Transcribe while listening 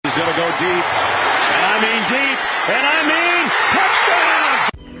going to go deep. And I mean deep. And I mean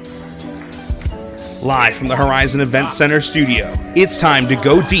touchdown! Live from the Horizon Event Center studio, it's time to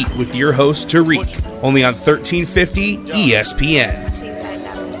go deep with your host, Tariq, only on 1350 ESPN.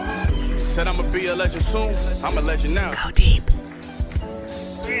 Said I'm gonna be a legend soon. I'm a legend now. Go deep.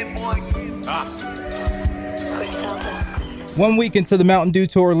 Griselda. 1 week into the Mountain Dew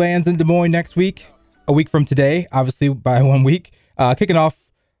Tour lands in Des Moines next week. A week from today, obviously by 1 week. Kicking off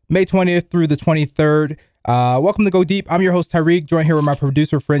May 20th through the 23rd. Welcome to Go Deep. I'm your host, Tyreek, joined here with my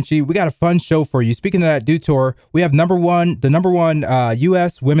producer, Frenchie. We got a fun show for you. Speaking of that Dew Tour, we have the number one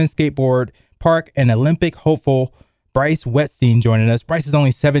U.S. women's skateboard park and Olympic hopeful Bryce Wetstein joining us. Bryce is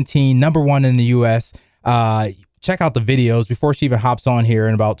only 17, number one in the U.S. Check out the videos before she even hops on here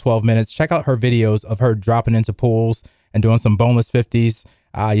in about 12 minutes. Check out her videos of her dropping into pools and doing some boneless 50s.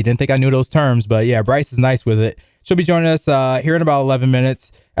 You didn't think I knew those terms, but yeah, Bryce is nice with it. She'll be joining us here in about 11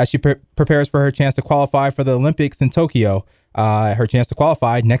 minutes as she prepares for her chance to qualify for the Olympics in Tokyo. Her chance to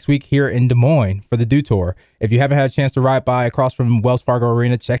qualify next week here in Des Moines for the Dew Tour. If you haven't had a chance to ride by across from Wells Fargo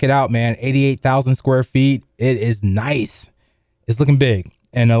Arena, check it out, man. 88,000 square feet. It is nice. It's looking big.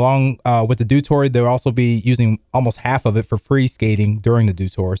 And along with the Dew Tour, they'll also be using almost half of it for free skating during the Dew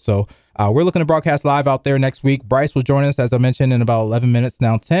Tour. So we're looking to broadcast live out there next week. Bryce will join us, as I mentioned, in about 11 minutes,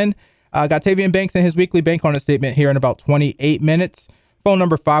 now 10. Got Tavian Banks and his weekly bank owner statement here in about 28 minutes. Phone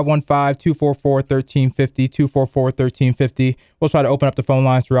number 515-244-1350, 244-1350. We'll try to open up the phone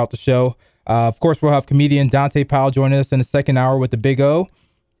lines throughout the show. Of course, we'll have comedian Dante Powell joining us in the second hour with the Big O.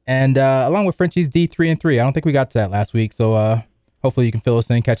 And along with Frenchie's D3 and 3. I don't think we got to that last week, so hopefully you can fill us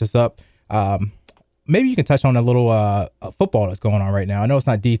in, catch us up. Maybe you can touch on a little football that's going on right now. I know it's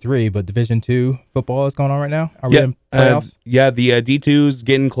not D3, but Division II football is going on right now. Are we in playoffs? The D2's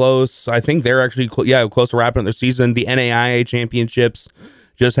getting close. I think they're actually close to wrapping up their season. The NAIA championships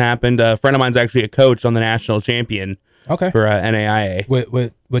just happened. A friend of mine's actually a coach on the national champion for NAIA.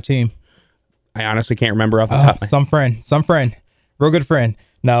 What team? I honestly can't remember off the top of my head. Some friend. Real good friend.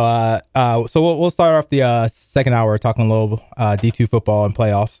 No, so we'll start off the second hour talking a little D2 football and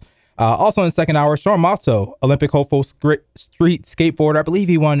playoffs. Also in the second hour, Sean Motto, Olympic hopeful street skateboarder. I believe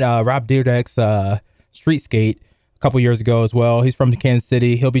he won Rob Dyrdek's street skate a couple years ago as well. He's from Kansas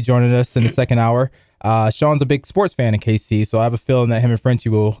City. He'll be joining us in the second hour. Sean's a big sports fan in KC, so I have a feeling that him and Frenchie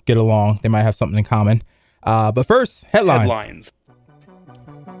will get along. They might have something in common. But first, headlines.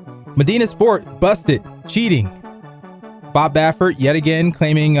 Medina Sport busted cheating. Bob Baffert yet again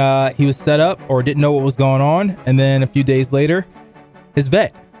claiming he was set up or didn't know what was going on. And then a few days later, his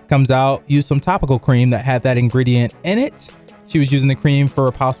vet comes out, used some topical cream that had that ingredient in it. She was using the cream for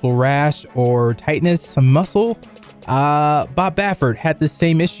a possible rash or tightness, some muscle. Bob Baffert had the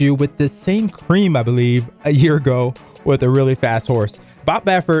same issue with the same cream, I believe, a year ago with a really fast horse. Bob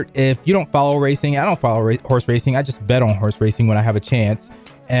Baffert, if you don't follow racing, I don't follow horse racing. I just bet on horse racing when I have a chance.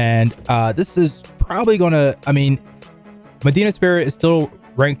 And this is probably going to, Medina Spirit is still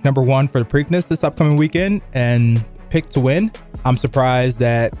ranked number one for the Preakness this upcoming weekend and picked to win. I'm surprised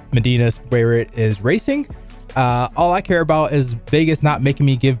that Medina Spirit is racing. All I care about is Vegas not making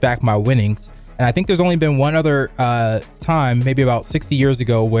me give back my winnings. And I think there's only been one other time, maybe about 60 years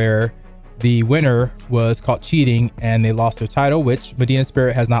ago, where the winner was caught cheating and they lost their title, which Medina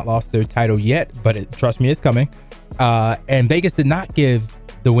Spirit has not lost their title yet, but trust me, it's coming. And Vegas did not give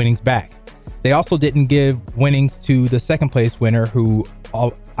the winnings back. They also didn't give winnings to the second place winner, who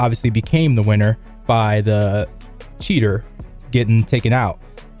obviously became the winner by the cheater getting taken out.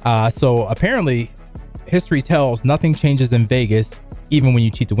 So apparently history tells nothing changes in Vegas, even when you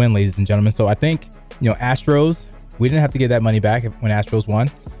cheat to win, ladies and gentlemen. So I think, Astros, we didn't have to get that money back when Astros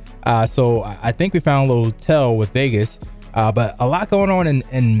won. So I think we found a little tell with Vegas, but a lot going on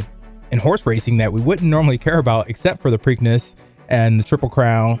in horse racing that we wouldn't normally care about, except for the Preakness and the Triple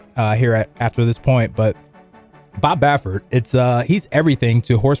Crown here after this point. But Bob Baffert, he's everything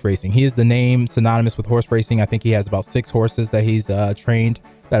to horse racing. He is the name synonymous with horse racing. I think he has about 6 horses that he's trained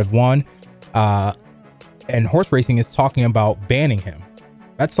that have won. And horse racing is talking about banning him.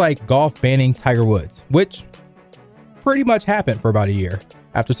 That's like golf banning Tiger Woods, which pretty much happened for about a year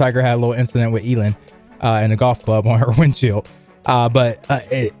after Tiger had a little incident with Elin in a golf club on her windshield. But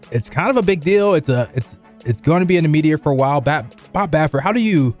it's kind of a big deal. It's going to be in the media for a while. Bob Baffert, how do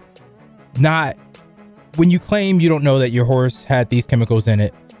you not, when you claim you don't know that your horse had these chemicals in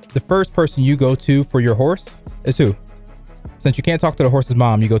it, the first person you go to for your horse is who? Since you can't talk to the horse's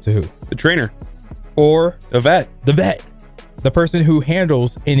mom, you go to who? The trainer. Or the vet. The person who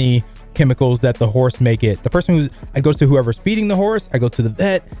handles any chemicals that the horse may get. The person I go to whoever's feeding the horse, I go to the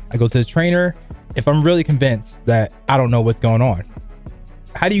vet, I go to the trainer. If I'm really convinced that I don't know what's going on.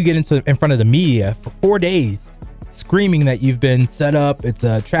 how do you get in front of the media for 4 days screaming that you've been set up, it's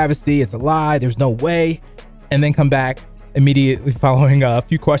a travesty, it's a lie, there's no way, and then come back immediately following a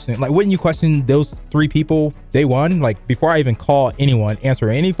few questions? Like, wouldn't you question those 3 people day one? Like, before I even call anyone, answer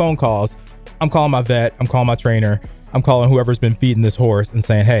any phone calls, I'm calling my vet, I'm calling my trainer, I'm calling whoever's been feeding this horse and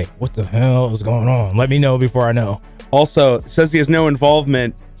saying, hey, what the hell is going on? Let me know before I know. Also, says he has no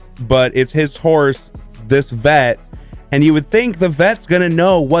involvement, but it's his horse, this vet, and you would think the vet's gonna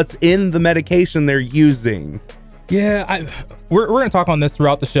know what's in the medication they're using. Yeah, we're going to talk on this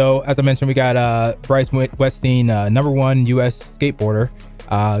throughout the show. As I mentioned, we got Bryce Westine, #1 U.S. skateboarder,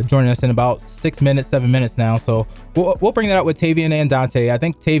 joining us in about 7 minutes now. So we'll bring that up with Tavian and Dante. I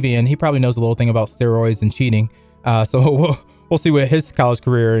think Tavian, he probably knows a little thing about steroids and cheating. So we'll see what his college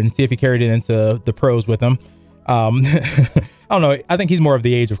career and see if he carried it into the pros with him. I don't know. I think he's more of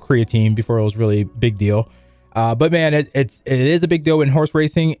the age of creatine before it was really big deal. But man, it is a big deal in horse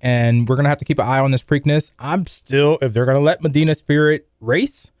racing, and we're gonna have to keep an eye on this Preakness. I'm still, if they're gonna let Medina Spirit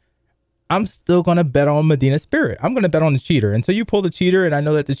race, I'm still gonna bet on Medina Spirit. I'm gonna bet on the cheater until you pull the cheater, and I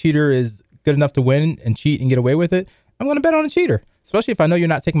know that the cheater is good enough to win and cheat and get away with it. I'm gonna bet on the cheater, especially if I know you're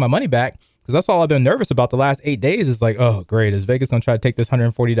not taking my money back, because that's all I've been nervous about the last 8 days. Is like, oh great, is Vegas gonna try to take this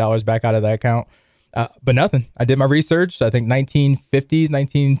 $140 back out of that account? But nothing. I did my research. I think 1950s,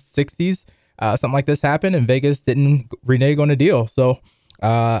 1960s. Something like this happened, and Vegas didn't renege on the deal. So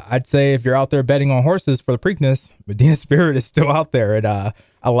I'd say if you're out there betting on horses for the Preakness, Medina Spirit is still out there and a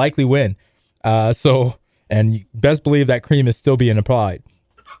likely win. And you best believe that cream is still being applied.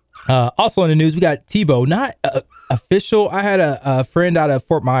 Also in the news, we got Tebow, not official. I had a friend out of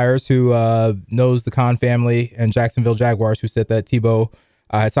Fort Myers who knows the Khan family and Jacksonville Jaguars, who said that Tebow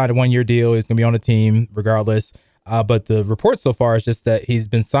had signed a 1-year deal. He's going to be on the team regardless. But the report so far is just that he's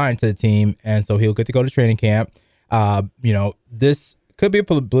been signed to the team, and so he'll get to go to training camp. This could be a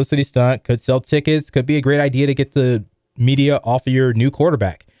publicity stunt, could sell tickets, could be a great idea to get the media off of your new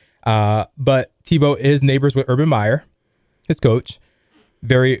quarterback. But Tebow is neighbors with Urban Meyer, his coach.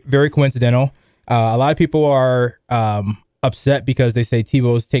 Very, very coincidental. A lot of people are upset because they say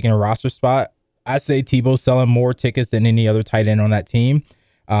Tebow's taking a roster spot. I say Tebow's selling more tickets than any other tight end on that team.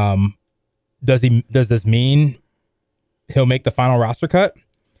 Does this mean he'll make the final roster cut?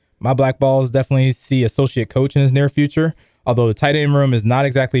 My black balls definitely see associate coach in his near future, although the tight end room is not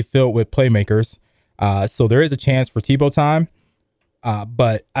exactly filled with playmakers. So there is a chance for Tebow time.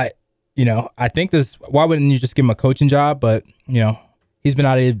 But I think this, why wouldn't you just give him a coaching job? But, he's been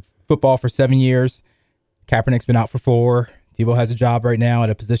out of football for 7 years. Kaepernick's been out for 4. Tebow has a job right now at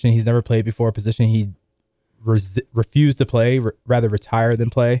a position he's never played before, a position he refused to play, rather retire than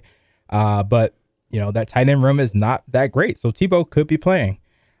play. But that tight end room is not that great. So Tebow could be playing.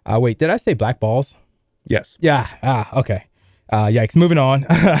 Wait, did I say black balls? Yes. Yeah. Okay. Yikes. Moving on.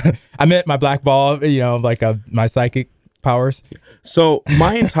 I meant my black ball, my psychic powers. So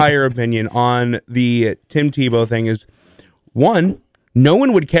my entire opinion on the Tim Tebow thing is, one, no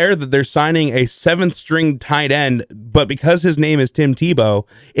one would care that they're signing a 7th string tight end, but because his name is Tim Tebow,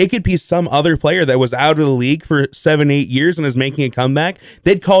 it could be some other player that was out of the league for 7-8 years and is making a comeback.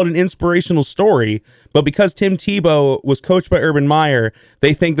 They'd call it an inspirational story, but because Tim Tebow was coached by Urban Meyer,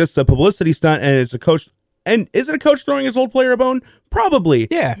 they think this is a publicity stunt, and it's a coach. And is it a coach throwing his old player a bone? Probably.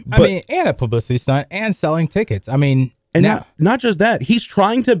 Yeah, and a publicity stunt and selling tickets. And not just that, he's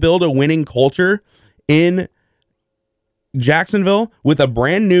trying to build a winning culture in Jacksonville with a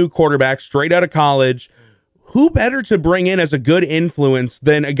brand new quarterback straight out of college. Who better to bring in as a good influence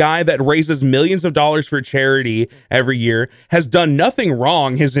than a guy that raises millions of dollars for charity every year, has done nothing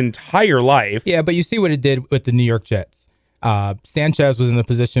wrong his entire life? Yeah, but you see what it did with the New York Jets. Sanchez was in a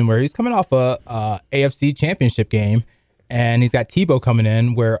position where he's coming off a AFC championship game, and he's got Tebow coming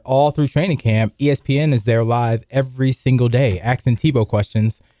in where all through training camp, ESPN is there live every single day asking Tebow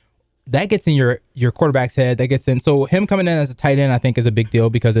questions. That gets in your quarterback's head. That gets in. So him coming in as a tight end, I think, is a big deal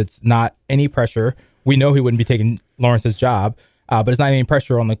because it's not any pressure. We know he wouldn't be taking Lawrence's job, but it's not any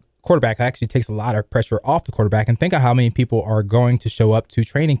pressure on the quarterback. It actually takes a lot of pressure off the quarterback. And think of how many people are going to show up to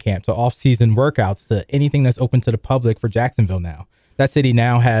training camp, to off-season workouts, to anything that's open to the public for Jacksonville now. That city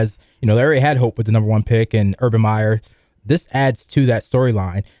now has, they already had hope with the #1 pick and Urban Meyer. This adds to that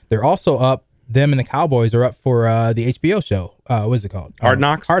storyline. They're also up. Them and the Cowboys are up for the HBO show. What is it called? Hard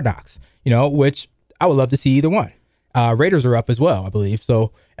Knocks. Hard Knocks. Which I would love to see either one. Raiders are up as well, I believe.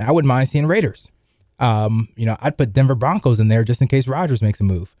 So, and I wouldn't mind seeing Raiders. I'd put Denver Broncos in there just in case Rodgers makes a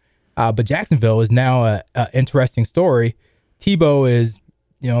move. But Jacksonville is now a interesting story. Tebow is,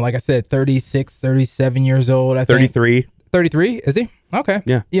 like I said, 36, 37 years old. I think. 33. 33, is he? Okay.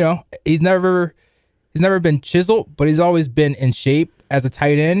 Yeah. He's never He's never been chiseled, but he's always been in shape as a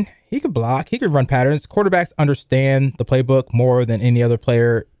tight end. He could block. He could run patterns. Quarterbacks understand the playbook more than any other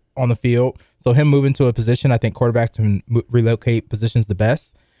player on the field. So him moving to a position, I think quarterbacks can relocate positions the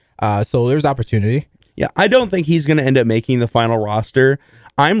best. So there's opportunity. Yeah, I don't think he's going to end up making the final roster.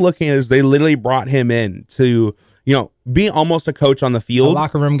 I'm looking as they literally brought him in to, be almost a coach on the A field.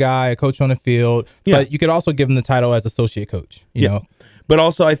 locker room guy, a coach on the field. Yeah. But you could also give him the title as associate coach. You know, But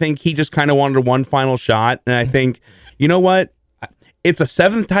also, I think he just kind of wanted one final shot. And I think, you know what? It's a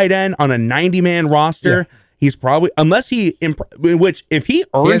 7th tight end on a 90-man roster. Yeah. He's probably, unless which if he he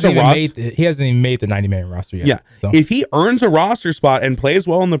earns hasn't, a roster. he hasn't even made the 90-man roster yet. Yeah. So. If he earns a roster spot and plays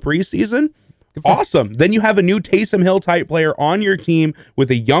well in the preseason, awesome. Then you have a new Taysom Hill type player on your team with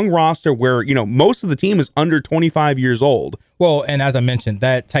a young roster where, most of the team is under 25 years old. Well, and as I mentioned,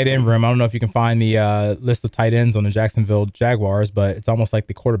 that tight end room, I don't know if you can find the list of tight ends on the Jacksonville Jaguars, but it's almost like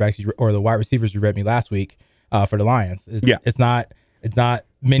the quarterbacks or the wide receivers you read me last week for the Lions. It's not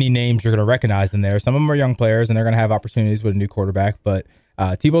many names you're going to recognize in there. Some of them are young players, and they're going to have opportunities with a new quarterback, but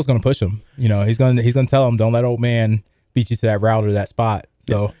Tebow's going to push them. He's going to tell them, don't let old man beat you to that route or that spot.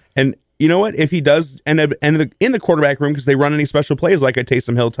 So, yeah. And you know what? If he does end up in the quarterback room because they run any special plays like a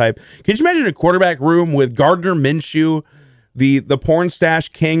Taysom Hill type, can you imagine a quarterback room with Gardner Minshew, the porn stash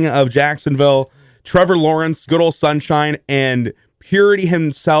king of Jacksonville, Trevor Lawrence, good old sunshine, and purity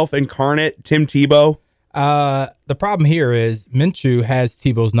himself incarnate, Tim Tebow? The problem here is Minshew has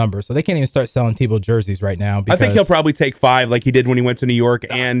Tebow's number, so they can't even start selling Tebow jerseys right now. I think he'll probably take 5 like he did when he went to New York.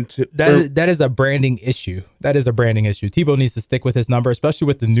 That is a branding issue. That is a branding issue. Tebow needs to stick with his number, especially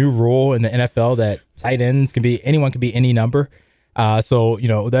with the new rule in the NFL that tight ends anyone can be any number. So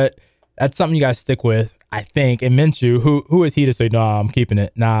that's something you guys stick with, I think. And Minshew, who is he to say, nah, I'm keeping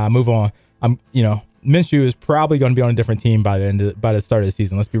it. Nah, move on. Minshew is probably going to be on a different team by the start of the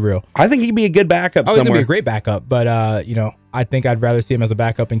season. Let's be real. I think he'd be a good backup somewhere. He's going to be a great backup, but I think I'd rather see him as a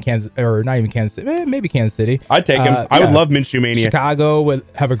backup in Kansas, or not even Kansas City, maybe Kansas City. I'd take him. I would love Minshew mania. Chicago would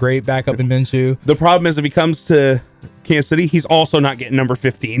have a great backup in Minshew. The problem is if he comes to Kansas City, he's also not getting number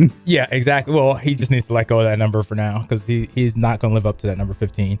 15. Yeah, exactly. Well, he just needs to let go of that number for now because he's not going to live up to that number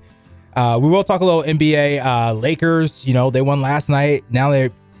 15. We will talk a little NBA. Lakers, they won last night. Now they're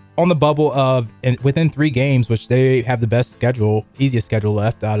on the bubble of within 3 games, which they have the best schedule, easiest schedule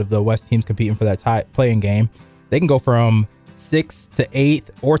left out of the West teams competing for that playing game. They can go from 6th to 8th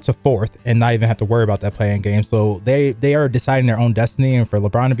or to 4th and not even have to worry about that playing game. So they are deciding their own destiny, and for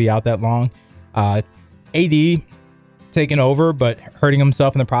LeBron to be out that long, AD taking over but hurting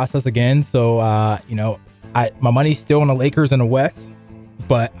himself in the process again. So my money's still on the Lakers in the West.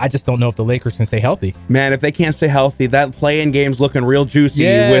 But I just don't know if the Lakers can stay healthy. Man, if they can't stay healthy, that play-in game's looking real juicy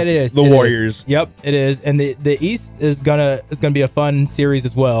with the Warriors. Yep, it is. And the East is gonna be a fun series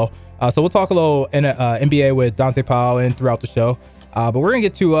as well. So we'll talk a little NBA with Dante Powell and throughout the show. But we're gonna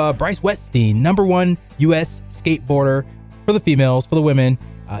get to Bryce Wetstein, #1 U.S. skateboarder for the females, for the women,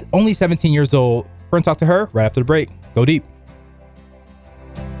 only 17 years old. We're gonna talk to her right after the break. Go deep.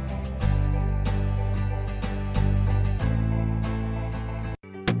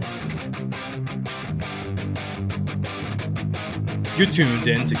 You're tuned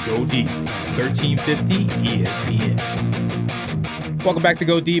in to Go Deep, 1350 ESPN. Welcome back to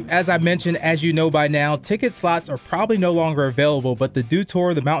Go Deep. As I mentioned, as you know by now, ticket slots are probably no longer available, but the Dew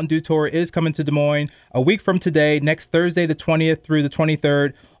Tour, the Mountain Dew Tour, is coming to Des Moines a week from today, next Thursday the 20th through the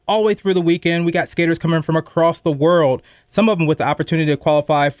 23rd. All the way through the weekend, we got skaters coming from across the world, some of them with the opportunity to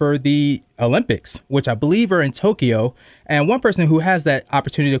qualify for the Olympics, which I believe are in Tokyo. And one person who has that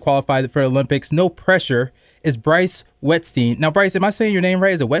opportunity to qualify for the Olympics, no pressure, is Bryce Wetstein. Now, Bryce, am I saying your name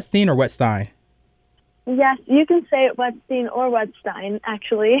right? Is it Wetstein or Wetstein? Yes, you can say it Wetstein or Wetstein,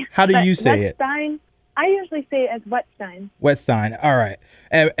 actually. How do you say Wetstein, I usually say it as Wetstein. Wetstein. All right.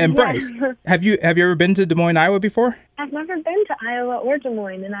 And Bryce, have you ever been to Des Moines, Iowa before? I've never been to Iowa or Des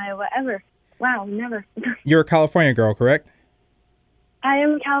Moines in Iowa ever. Wow, never. You're a California girl, correct? I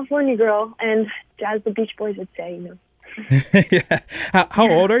am a California girl, and as the Beach Boys would say, Yeah.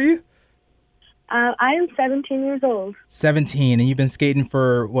 How old are you? I am 17 years old. 17, and you've been skating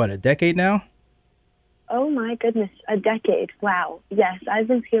for, what, a decade now? Oh, my goodness, a decade. Wow. Yes, I've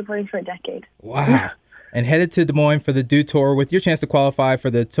been skateboarding for a decade. Wow. And headed to Des Moines for the Dew Tour with your chance to qualify for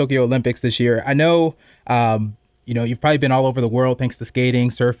the Tokyo Olympics this year. I know, you've probably been all over the world thanks to skating,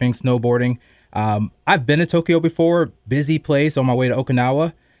 surfing, snowboarding. I've been to Tokyo before, busy place on my way to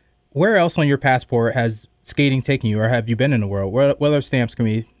Okinawa. Where else on your passport has skating taken you, or have you been in the world? What other stamps can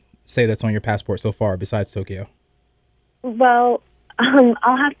we say that's on your passport so far besides Tokyo? Well,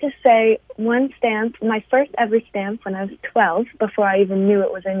 I'll have to say one stamp, my first ever stamp when I was 12, before I even knew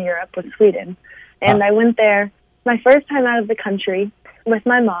it was in Europe, was Sweden. And I went there my first time out of the country with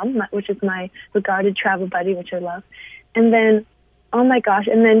my mom, which is my regarded travel buddy, which I love. And then, oh my gosh,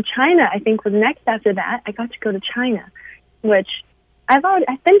 and then China, I think, was next after that. I got to go to China, which I've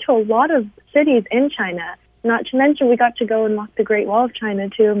been to a lot of cities in China. Not to mention, we got to go and walk the Great Wall of China,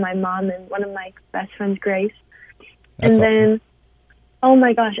 too, my mom and one of my best friends, Grace. That's and awesome. then, oh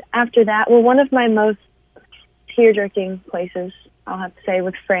my gosh, after that, well, one of my most tear-jerking places, I'll have to say,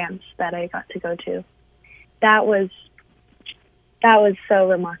 was France that I got to go to. That was so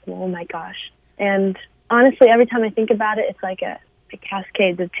remarkable. Oh my gosh. And honestly, every time I think about it, it's like a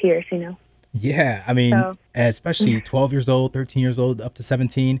cascade of tears, you know? Yeah, I mean, especially 12 years old, 13 years old, up to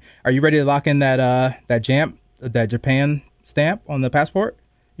 17. Are you ready to lock in that Japan stamp on the passport?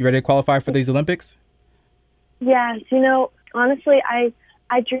 You ready to qualify for these Olympics? Yes, you know, honestly, I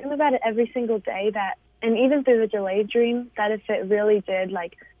dream about it every single day, and even through the delayed dream, that if it really did,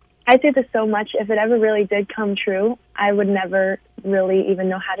 like, I say this so much, if it ever really did come true, I would never really even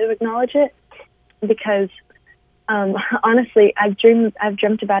know how to acknowledge it, because honestly, I've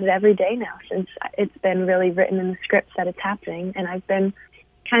dreamt about it every day now since it's been really written in the scripts that it's happening, and I've been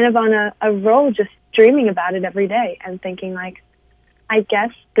kind of on a roll just dreaming about it every day and thinking, like, I guess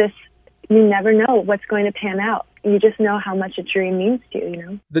you never know what's going to pan out. You just know how much a dream means to you, you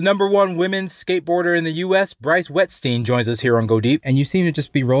know? The #1 women's skateboarder in the U.S., Bryce Wetstein, joins us here on Go Deep. And you seem to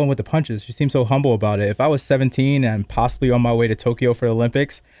just be rolling with the punches. You seem so humble about it. If I was 17 and possibly on my way to Tokyo for the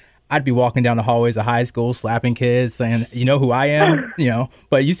Olympics, I'd be walking down the hallways of high school, slapping kids, saying, "You know who I am," you know.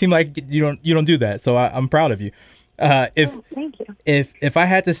 But you seem like you don't do that. So I'm proud of you. Thank you. If I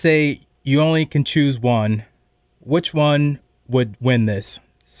had to say you only can choose one, which one would win this?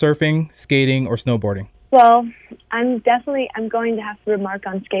 Surfing, skating, or snowboarding? Well, I'm going to have to remark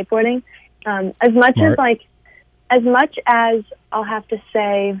on skateboarding. As much as I'll have to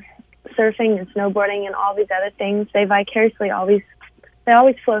say surfing and snowboarding and all these other things, they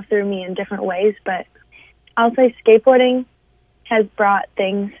always flow through me in different ways, but I'll say skateboarding has brought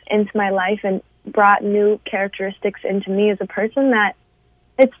things into my life and brought new characteristics into me as a person that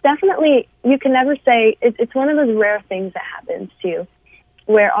it's definitely, you can never say, it's one of those rare things that happens to you,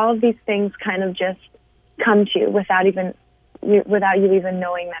 where all of these things kind of just come to you without you even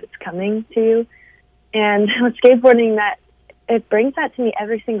knowing that it's coming to you. And with skateboarding, that it brings that to me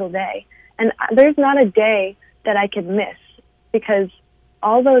every single day. And there's not a day that I could miss, because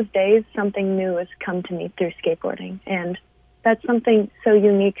all those days something new has come to me through skateboarding. And that's something so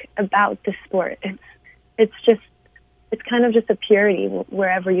unique about the sport. It's kind of just a purity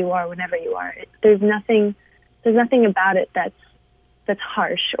wherever you are, whenever you are. There's nothing about it that's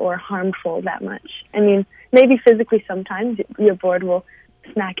harsh or harmful that much. I mean, maybe physically sometimes your board will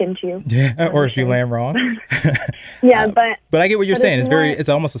smack into you. Yeah, or if you land wrong. Yeah, but I get what you're saying. It's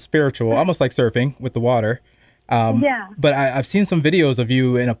almost a spiritual, almost like surfing with the water. Yeah. But I've seen some videos of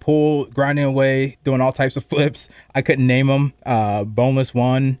you in a pool, grinding away, doing all types of flips. I couldn't name them. Boneless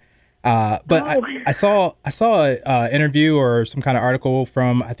one. I saw an interview or some kind of article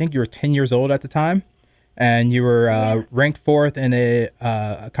from, I think you were 10 years old at the time, and you were ranked 4th in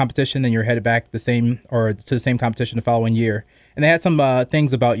a competition, and you're headed back to the same competition the following year. And they had some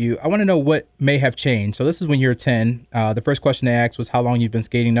things about you. I want to know what may have changed. So this is when you were 10. The first question they asked was how long you've been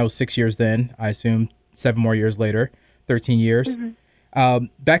skating. That was 6 years then. I assume 7 more years later, 13 years. Mm-hmm.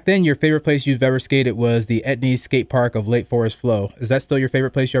 Back then, your favorite place you've ever skated was the Etnies Skate Park of Lake Forest Flow. Is that still your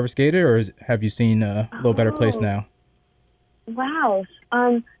favorite place you ever skated, or have you seen a little better place now? Wow.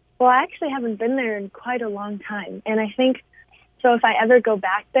 Well, I actually haven't been there in quite a long time. And I think, so if I ever go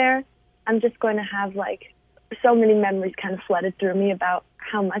back there, I'm just going to have like so many memories kind of flooded through me about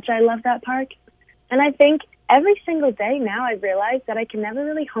how much I love that park. And I think every single day now I've realized that I can never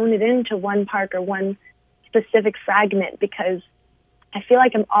really hone it into one park or one specific fragment, because I feel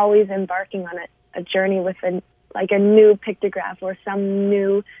like I'm always embarking on a journey with a new pictograph or some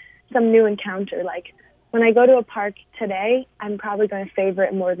new encounter. Like when I go to a park today, I'm probably going to favor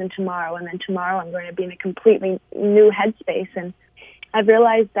it more than tomorrow, and then tomorrow I'm going to be in a completely new headspace. And I've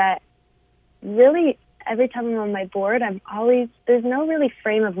realized that really every time I'm on my board, there's no really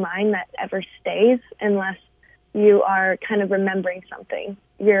frame of mind that ever stays unless you are kind of remembering something.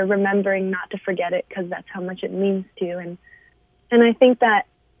 You're remembering not to forget it, because that's how much it means to you. And I think that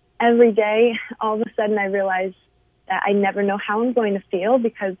every day, all of a sudden, I realize that I never know how I'm going to feel,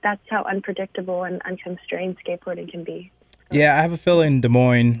 because that's how unpredictable and unconstrained skateboarding can be. Yeah, I have a feeling Des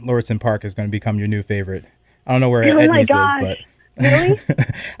Moines Lauritsen Park is going to become your new favorite. I don't know where Etnies is, but really?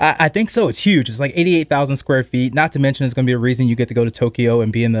 I think so. It's huge. It's like 88,000 square feet. Not to mention it's going to be a reason you get to go to Tokyo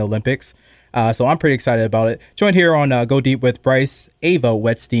and be in the Olympics. So I'm pretty excited about it. Joined here on Go Deep with Bryce Ava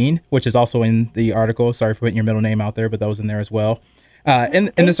Wetstein, which is also in the article. Sorry for putting your middle name out there, but that was in there as well.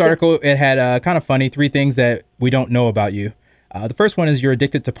 In this article, it had kind of funny 3 things that we don't know about you. The first one is you're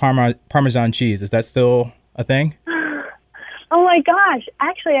addicted to Parmesan cheese. Is that still a thing? Oh my gosh,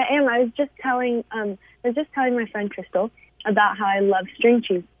 actually I am. I was just telling my friend Crystal about how I love string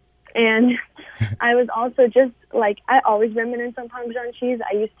cheese. And I was also just like, I always reminisce on Parmesan cheese.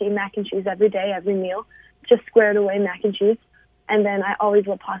 I used to eat mac and cheese every day, every meal, just squared away mac and cheese. And then I always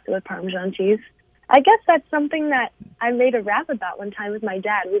love pasta with Parmesan cheese. I guess that's something that I made a rap about one time with my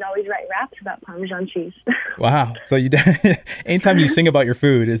dad. We'd always write raps about Parmesan cheese. Wow. So anytime you sing about your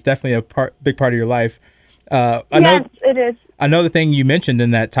food, it's definitely a big part of your life. Yes, it is. Another thing you mentioned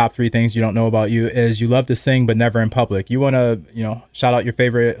in that top 3 things you don't know about you is you love to sing, but never in public. You want to, shout out your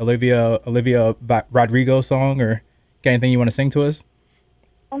favorite Olivia Rodrigo song, or got anything you want to sing to us?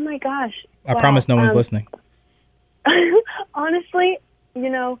 Oh my gosh. I promise no one's listening. Honestly,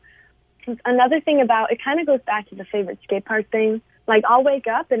 another thing about it kind of goes back to the favorite skate park thing. Like, I'll wake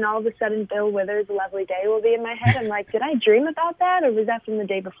up and all of a sudden Bill Withers' Lovely Day will be in my head. I'm like, did I dream about that, or was that from the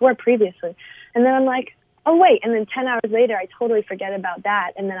day before previously? And then I'm like, oh, wait. And then 10 hours later, I totally forget about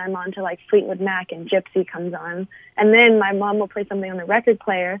that. And then I'm on to, like, Fleetwood Mac, and Gypsy comes on. And then my mom will play something on the record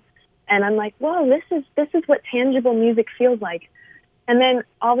player. And I'm like, whoa, this is what tangible music feels like. And then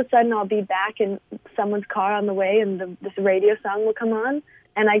all of a sudden I'll be back in someone's car on the way, and this radio song will come on.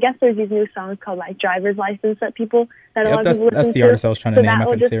 And I guess there's these new songs called, like, Driver's License that a lot of people listen to. That's the artist I was trying to name. I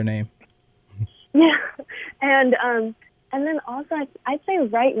couldn't say her name. Yeah. And then also, I'd say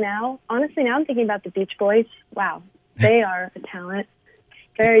right now, honestly, now I'm thinking about the Beach Boys. Wow. They are a talent.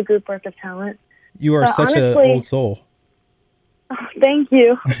 Very group work of talent. You are such an old soul. Oh, thank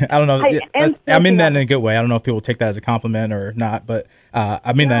you. I don't know. I mean that in a good way. I don't know if people take that as a compliment or not, but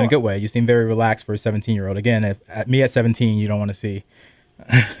I mean that in a good way. You seem very relaxed for a 17-year-old. Again, at 17, you don't want to see.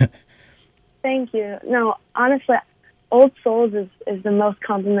 Thank you. No, honestly, old souls is the most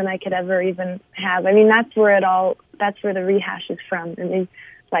compliment I could ever even have. I mean, that's where the rehash is from. I mean,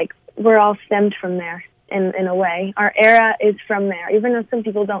 like, we're all stemmed from there in a way. Our era is from there. Even though some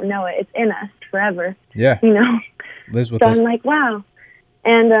people don't know it, it's in us forever. Yeah. Lives with so us. I'm like, wow.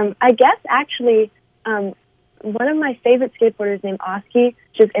 And I guess actually, one of my favorite skateboarders named Oski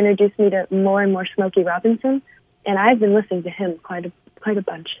just introduced me to more and more Smokey Robinson, and I've been listening to him quite a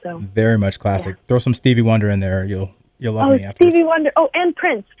bunch. So very much classic. Yeah. Throw some Stevie Wonder in there. You'll love me after. Stevie Wonder. Oh, and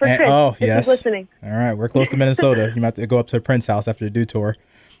Prince Chris. Oh, yes. Listening. All right, we're close to Minnesota. You might have to go up to the Prince house after the Dew tour.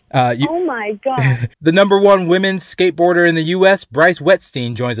 Oh my God. The #1 women's skateboarder in the U.S., Bryce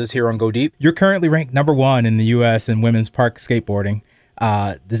Wetstein, joins us here on Go Deep. You're currently ranked #1 in the U.S. in women's park skateboarding.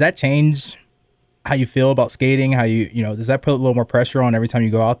 Does that change how you feel about skating? How does that put a little more pressure on every time you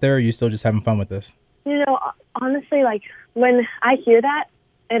go out there, or are you still just having fun with this? Honestly, like, when I hear that,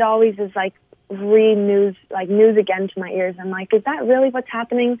 it always is like news again to my ears. I'm like, is that really what's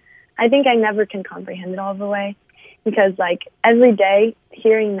happening? I think I never can comprehend it all the way, because, like, every day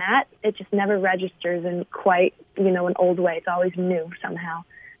hearing that, it just never registers in quite, an old way. It's always new somehow.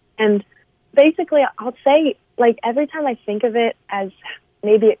 And basically, I'll say, like, every time I think of it as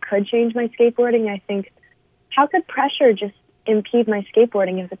maybe it could change my skateboarding, I think, how could pressure just impede my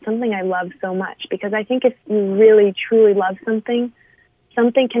skateboarding if it's something I love so much? Because I think if you really, truly love something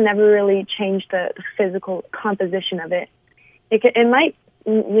can never really change the physical composition of it. It might,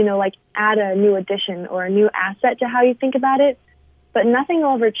 like, add a new addition or a new asset to how you think about it, but nothing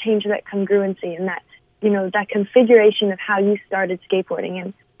will ever change that congruency and that, that configuration of how you started skateboarding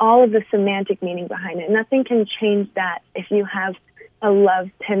and all of the semantic meaning behind it. Nothing can change that if you have a love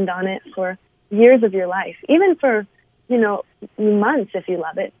pinned on it for years of your life, even for, months if you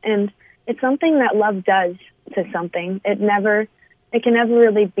love it. And it's something that love does to something. It can never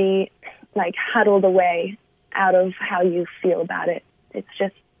really be, like, huddled away out of how you feel about it. It's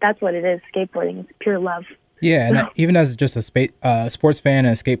just, that's what it is. Skateboarding is pure love. Yeah, and even as just a sports fan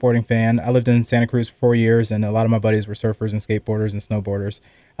and a skateboarding fan, I lived in Santa Cruz for 4 years, and a lot of my buddies were surfers and skateboarders and snowboarders.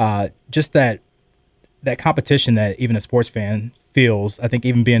 Just that competition that even a sports fan feels, I think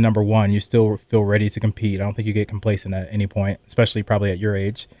even being #1, you still feel ready to compete. I don't think you get complacent at any point, especially probably at your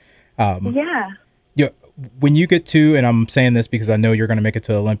age. Yeah. When you get to, and I'm saying this because I know you're going to make it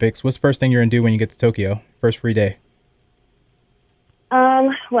to the Olympics, what's the first thing you're going to do when you get to Tokyo? First free day?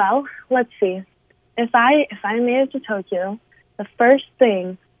 Well, let's see. If I made it to Tokyo, the first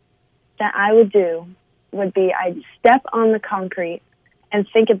thing that I would do would be I'd step on the concrete and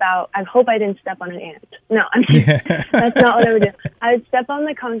think about, I hope I didn't step on an ant. No, that's not what I would do. I would step on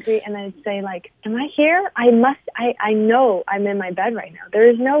the concrete and I'd say, like, am I here? I know I'm in my bed right now. There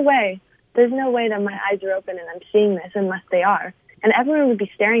is no way there's no way that my eyes are open and I'm seeing this unless they are. And everyone would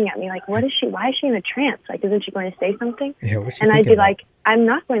be staring at me like, why is she in a trance? Like, isn't she going to say something? Yeah, what's she and I'd thinking be about? like, I'm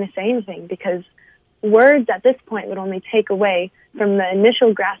not going to say anything because words at this point would only take away from the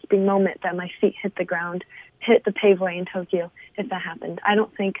initial grasping moment that my feet hit the ground, hit the paveway in Tokyo, if that happened. I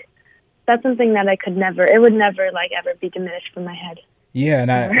don't think that's something that it would never like ever be diminished from my head. Yeah,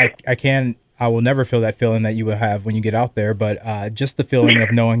 and I will never feel that feeling that you will have when you get out there, but just the feeling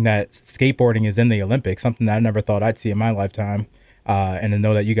of knowing that skateboarding is in the Olympics, something that I never thought I'd see in my lifetime, and to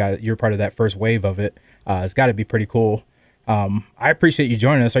know that you're part of that first wave of it, it's got to be pretty cool. I appreciate you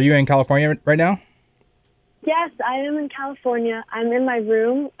joining us. Are you in California right now? Yes, I am in California. I'm in my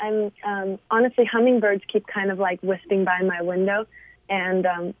room, and honestly, hummingbirds keep kind of like whistling by my window, and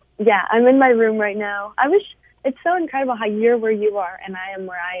yeah, I'm in my room right now. It's so incredible how you're where you are and I am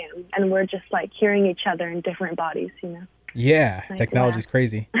where I am, and we're just like hearing each other in different bodies, you know? Yeah, Like, technology's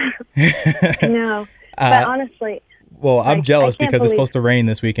crazy. I know. But honestly, well, I'm like, jealous I can't because it's believe- supposed to rain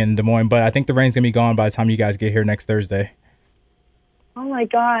this weekend in Des Moines, but I think the rain's going to be gone by the time you guys get here next Thursday. oh my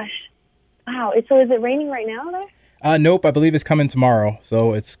gosh. Wow. So is it raining right now there? Nope, I believe it's coming tomorrow.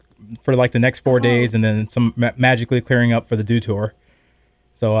 So it's for like the next 4 days and then some magically clearing up for the Dew Tour.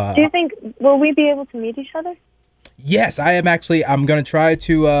 So Do you think, will we be able to meet each other? yes, I'm going to try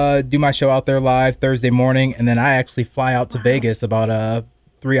to do my show out there live Thursday morning, and then I actually fly out to Vegas about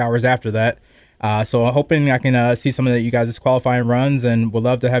 3 hours after that. So I'm hoping I can see some of you guys' qualifying runs, and would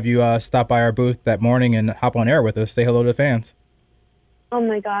love to have you stop by our booth that morning and hop on air with us, say hello to the fans. Oh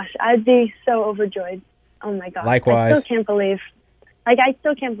my gosh. I'd be so overjoyed. Oh my gosh. Likewise. I still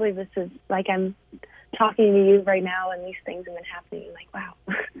can't believe this is like I'm talking to you right now and these things have been happening. Like, wow.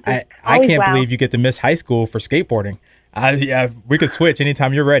 I Always can't wow. believe you get to miss high school for skateboarding. Yeah, we could switch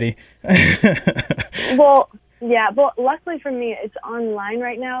anytime you're ready. Well, yeah, but luckily for me, it's online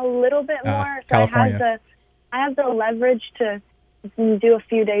right now a little bit more. So California. I have the leverage to do a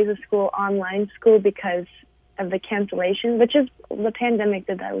few days of school, online school, because of the cancellation, which is the pandemic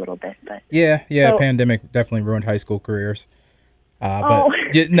did that a little bit. But Yeah, So- pandemic definitely ruined high school careers. But Oh.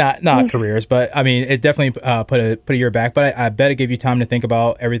 not careers, but I mean, it definitely put a year back. But I bet it gave you time to think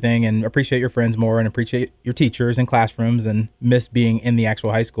about everything and appreciate your friends more and appreciate your teachers and classrooms and miss being in the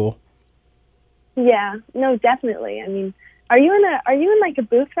actual high school. yeah, no, definitely. I mean, are you in like a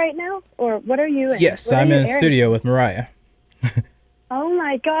booth right now, or what are you in? Yes, What are I'm you in the airing? studio with Mariah. Oh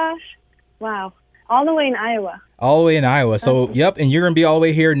my gosh. Wow. All the way in Iowa. All the way in Iowa. So, yep, and you're going to be all the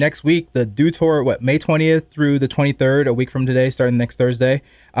way here next week. The Dew Tour, May 20th through the 23rd, a week from today, starting next Thursday.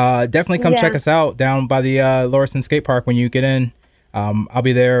 Definitely come Yeah. check us out down by the Lorison Skate Park when you get in. I'll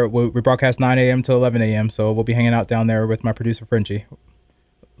be there. We broadcast 9 a.m. to 11 a.m., so we'll be hanging out down there with my producer, Frenchie.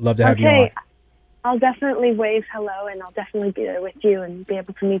 Love to have you on. Okay. I'll definitely wave hello, and I'll definitely be there with you and be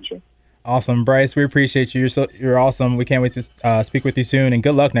able to meet you. Awesome. Bryce, we appreciate you. You're awesome. We can't wait to speak with you soon, and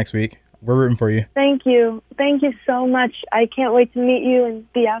good luck next week. We're rooting for you. Thank you. Thank you so much. I can't wait to meet you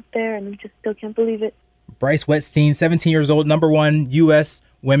and be out there, and I just still can't believe it. Bryce Wetstein, 17 years old, #1 U.S.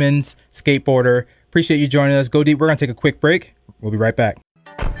 women's skateboarder. Appreciate you joining us. Go Deep. We're going to take a quick break. We'll be right back.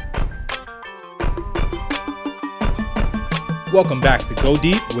 Welcome back to Go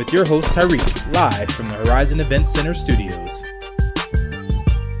Deep with your host, Tyreek, live from the Horizon Event Center studios.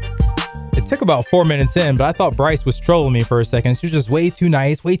 It took about 4 minutes in, but I thought Bryce was trolling me for a second. She was just way too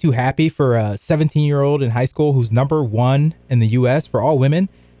nice, way too happy for a 17-year-old in high school who's #1 in the U.S. for all women.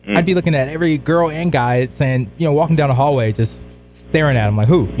 I'd be looking at every girl and guy saying, walking down the hallway, just staring at him like,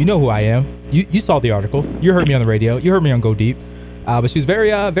 who? You know who I am. You saw the articles. You heard me on the radio. You heard me on Go Deep. But she was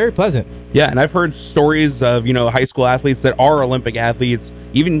very, very pleasant. Yeah, and I've heard stories of, high school athletes that are Olympic athletes,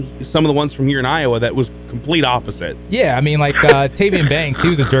 even some of the ones from here in Iowa that was complete opposite. Yeah, I mean, like Tavian Banks, he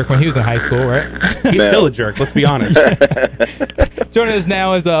was a jerk when he was in high school, right? He's still a jerk, let's be honest. Joining us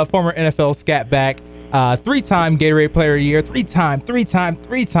now is a former NFL scat back, 3-time Gatorade Player of the Year, three-time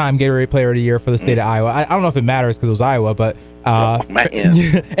Gatorade Player of the Year for the state of Iowa. I don't know if it matters because it was Iowa, but man.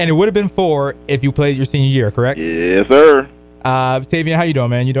 and it would have been 4 if you played your senior year, correct? Yes, sir. Tavian, how you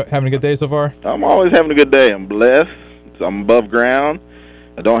doing, man? Having a good day so far? I'm always having a good day. I'm blessed. I'm above ground.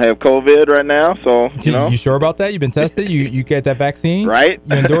 I don't have COVID right now, so, You sure about that? You've been tested? You get that vaccine? Right?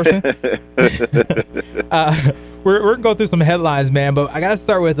 You endorsing? We're going to go through some headlines, man, but I got to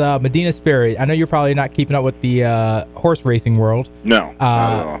start with Medina Spirit. I know you're probably not keeping up with the horse racing world. No, not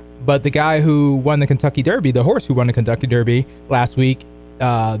at all. But the guy who won the Kentucky Derby, the horse who won the Kentucky Derby last week,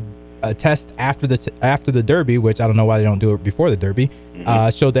 a test after the Derby, which I don't know why they don't do it before the Derby,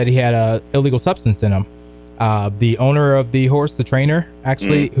 showed that he had a illegal substance in him. The owner of the horse, the trainer,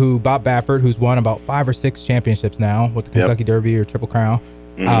 actually, who Bob Baffert, who's won about 5 or 6 championships now with the Kentucky Derby or Triple Crown,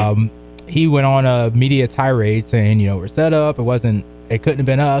 he went on a media tirade saying, we're set up. It couldn't have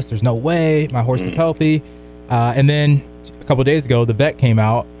been us. There's no way. My horse is healthy. And then a couple of days ago, the vet came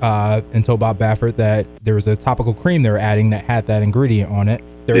out and told Bob Baffert that there was a topical cream they were adding that had that ingredient on it.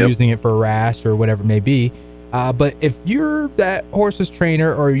 They were using it for a rash or whatever it may be. But if you're that horse's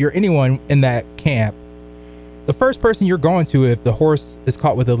trainer or you're anyone in that camp, the first person you're going to if the horse is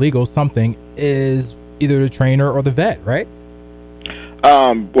caught with illegal something is either the trainer or the vet, right?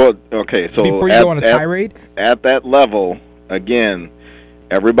 Well, okay. So before you go on a tirade? At that level, again,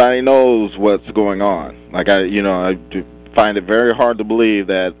 everybody knows what's going on. Like I find it very hard to believe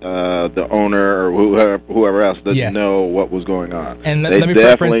that the owner or whoever else doesn't know what was going on. And they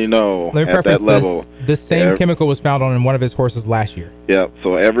definitely know at that level. This same chemical was found on one of his horses last year. Yep.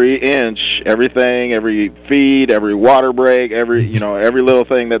 So every inch, everything, every feed, every water break, every little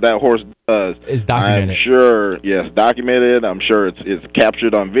thing that horse does is documented. I'm sure, yes, documented. I'm sure it's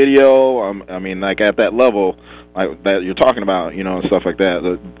captured on video. I mean, like at that level, like that you're talking about, and stuff like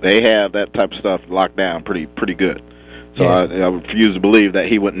that. They have that type of stuff locked down pretty good. So I refuse to believe that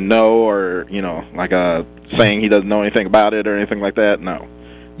he wouldn't know, or saying he doesn't know anything about it or anything like that. No,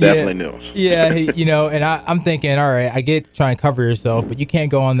 definitely knows. Yeah, and I'm thinking, all right, I get trying to cover yourself, but you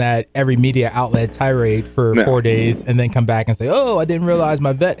can't go on that every media outlet tirade for 4 days and then come back and say, oh, I didn't realize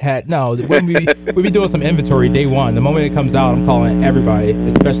my vet had. No, we'll be doing some inventory day one. The moment it comes out, I'm calling everybody,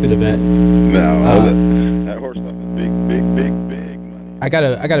 especially the vet. No, that horse stuff is big. I got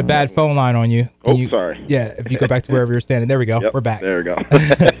a bad phone line on you. Sorry. Yeah, if you go back to wherever you're standing. There we go. Yep, we're back. There we go.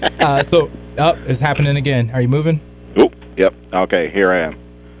 It's happening again. Are you moving? Oh, yep. Okay, here I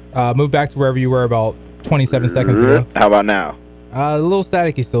am. Move back to wherever you were about 27 seconds ago. How about now? A little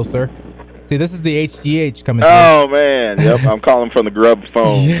staticky still, sir. See, this is the HGH coming through. Oh, man. Yep, I'm calling from the grub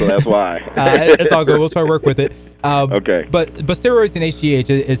phone, so that's why. It's all good. We'll try to work with it. Okay. But steroids and HGH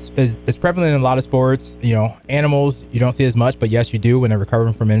is prevalent in a lot of sports. Animals you don't see as much, but yes, you do when they're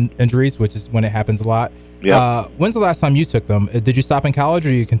recovering from injuries, which is when it happens a lot. Yep. When's the last time you took them? Did you stop in college,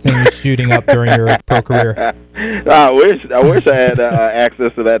 or you continue shooting up during your pro career? I wish I had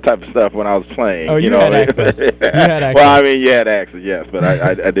access to that type of stuff when I was playing. Oh, you had access. You had access. Well, I mean, you had access, yes, but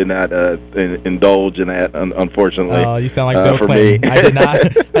I did not indulge in that, unfortunately. Oh, you sound like Bill Clinton. I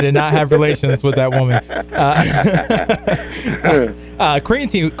did not have relations with that woman.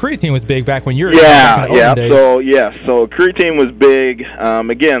 Creatine was big back when you were yeah. days. So creatine was big.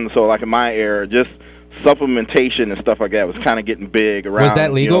 Again, so like in my era, just supplementation and stuff like that was kind of getting big around. Was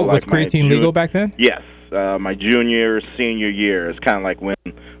that legal? Was creatine legal back then? Yes. My senior year is kind of like when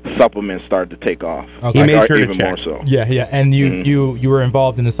supplements started to take off. Okay. He made sure to even check. more so. Yeah, and you were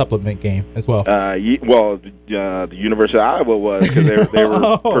involved in the supplement game as well. The University of Iowa was, because they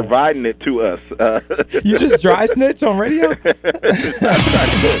were providing it to us. You just dry snitch on radio?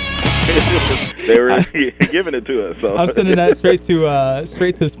 They were giving it to us. So I'm sending that straight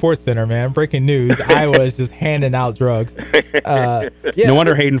to Sports Center, man. Breaking news: Iowa is just handing out drugs. No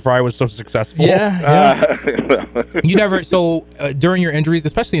wonder Hayden Fry was so successful. Yeah. You never. So during your injuries,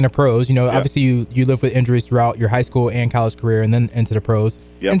 especially in the pros, obviously you lived with injuries throughout your high school and college career, and then into the pros.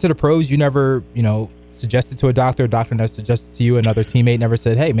 Yep. Into the pros, you never, suggested to a doctor never suggested to you, another teammate never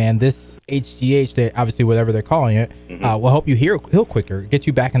said, hey man, this HGH, that obviously whatever they're calling it, will help you heal quicker, get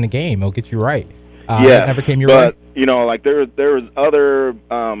you back in the game, it'll get you right. It never came your way. But there was other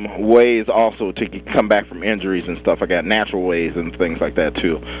ways also to come back from injuries and stuff like that, natural ways and things like that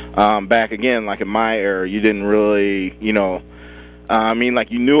too. Back again, like in my era, you didn't really, you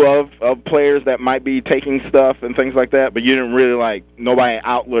knew of players that might be taking stuff and things like that, but you didn't really nobody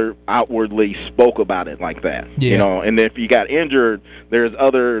outwardly spoke about it like that. Yeah. And if you got injured, there's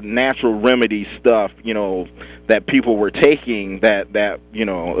other natural remedy stuff, that people were taking that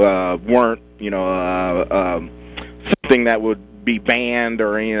weren't, something that would be banned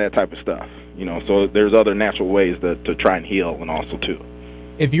or any of that type of stuff. So there's other natural ways to try and heal, and also too.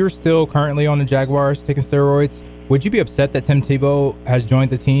 If you're still currently on the Jaguars taking steroids, would you be upset that Tim Tebow has joined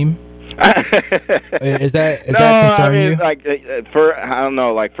the team? Is that concerning you? For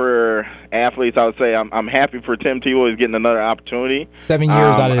athletes, I would say I'm happy for Tim Tebow. He's getting another opportunity. 7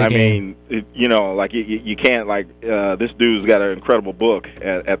 years out of the game. You can't this dude's got an incredible book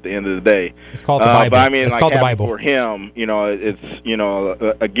at the end of the day. It's called the Bible. But it's called the Bible. For him,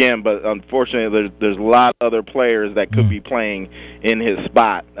 it's again, but unfortunately, there's a lot of other players that could be playing in his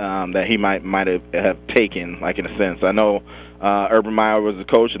spot that he might have taken, in a sense. I know. Urban Meyer was the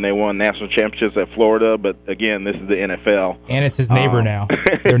coach, and they won national championships at Florida. But again, this is the NFL, and it's his neighbor now.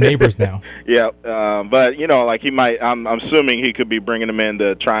 They're neighbors now. Yeah, but like he might. I'm assuming he could be bringing him in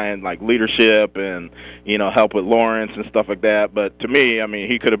to try and like leadership and help with Lawrence and stuff like that. But to me, I mean,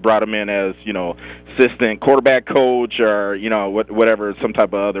 he could have brought him in as assistant quarterback coach or whatever, some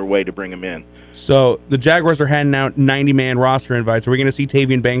type of other way to bring him in. So the Jaguars are handing out 90-man roster invites. Are we going to see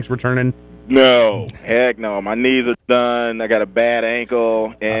Tavian Banks returning? No, heck no. My knees are done. I got a bad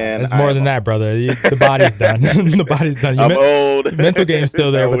ankle, and it's more than that, brother. The body's done. The body's done. I'm old. Mental game's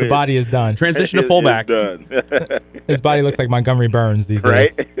still there, but the body is done. Transition to fullback. Done. His body looks like Montgomery Burns these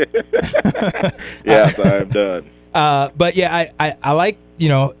days. Right? Yes, I'm done. But yeah, I like,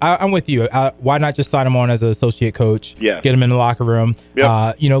 I'm with you. Why not just sign him on as an associate coach? Yeah. Get him in the locker room.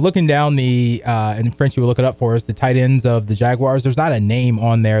 Yep. Looking down and Frenchie will look it up for us, the tight ends of the Jaguars, there's not a name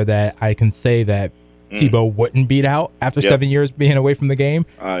on there that I can say that Tebow wouldn't beat out after 7 years being away from the game.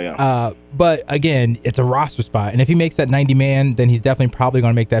 Oh, yeah. But again, it's a roster spot. And if he makes that 90-man, then he's definitely probably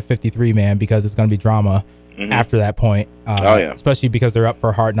going to make that 53-man because it's going to be drama after that point. Especially because they're up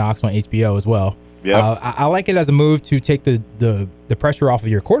for Hard Knocks on HBO as well. Yeah. I like it as a move to take the pressure off of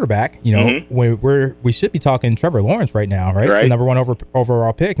your quarterback. We should be talking Trevor Lawrence right now, right? The number one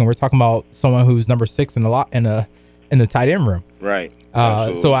overall pick, and we're talking about someone who's number 6 in the tight end room. Right.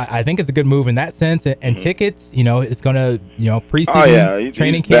 So I think it's a good move in that sense. And tickets, it's gonna preseason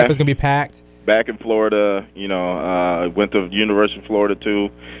training camp is gonna be packed. Back in Florida, went to University of Florida too.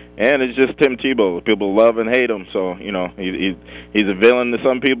 And it's just Tim Tebow. People love and hate him. So, he's a villain to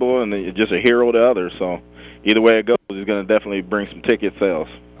some people and just a hero to others. So, either way it goes, he's going to definitely bring some ticket sales.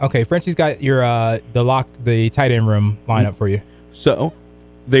 Okay, Frenchie's got your the tight end room lineup for you. So,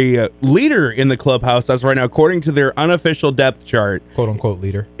 the leader in the clubhouse as of right now, according to their unofficial depth chart, quote-unquote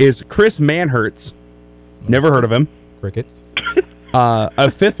leader, is Chris Manhertz. Never heard of him. Crickets. A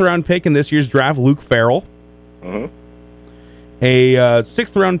 5th-round pick in this year's draft, Luke Farrell. A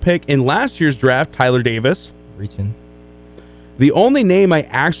 6th-round pick in last year's draft, Tyler Davis. Reaching. The only name I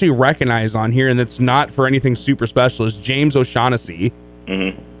actually recognize on here, and that's not for anything super special, is James O'Shaughnessy.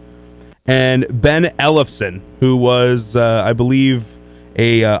 And Ben Ellefson, who was, I believe,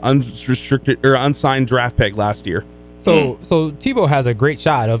 a unrestricted or unsigned draft pick last year. So Tebow has a great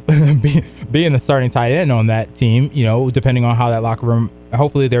shot of being the starting tight end on that team, depending on how that locker room,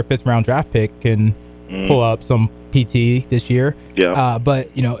 hopefully their 5th-round draft pick can pull up some PT this year. Yeah. But,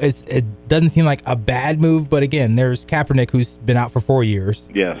 it doesn't seem like a bad move. But again, there's Kaepernick, who's been out for 4 years.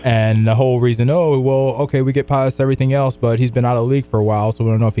 Yes. And the whole reason, we get past everything else, but he's been out of the league for a while, so we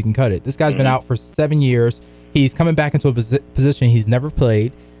don't know if he can cut it. This guy's been out for 7 years. He's coming back into a position he's never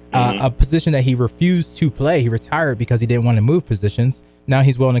played, a position that he refused to play. He retired because he didn't want to move positions. Now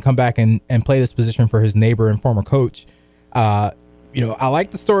he's willing to come back and play this position for his neighbor and former coach. I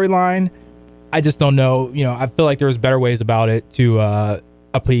like the storyline. I just don't know. I feel like there's better ways about it to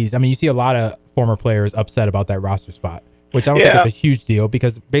appease. I mean, you see a lot of former players upset about that roster spot, which I don't think is a huge deal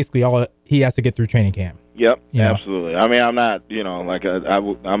because basically all he has to get through training camp. Yep, absolutely. I mean, I'm not,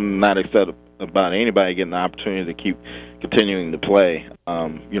 I'm not upset about anybody getting the opportunity to keep continuing to play.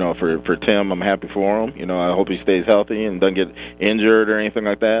 For Tim, I'm happy for him. I hope he stays healthy and doesn't get injured or anything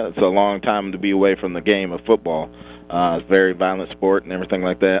like that. It's a long time to be away from the game of football. It's a very violent sport and everything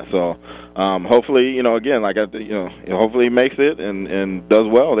like that. So hopefully, hopefully he makes it and does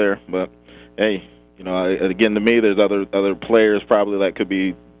well there. But hey, again, to me, there's other players probably that could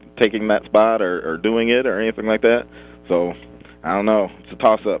be taking that spot or doing it or anything like that. So I don't know. It's a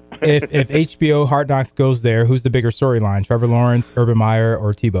toss-up. if HBO Hard Knocks goes there, who's the bigger storyline? Trevor Lawrence, Urban Meyer,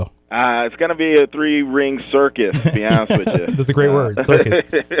 or Tebow? It's going to be a 3-ring circus, to be honest with you. That's a great word, circus.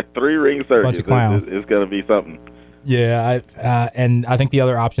 3-ring circus. Bunch of clowns. It's going to be something. Yeah, and I think the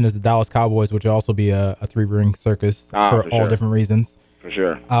other option is the Dallas Cowboys, which will also be a 3-ring circus for all different reasons. For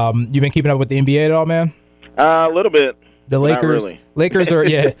sure. You've been keeping up with the NBA at all, man? A little bit. The Lakers. Not really. Lakers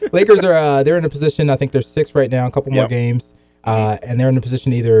are they're in a position. I think they're 6 right now. A couple more games, and they're in a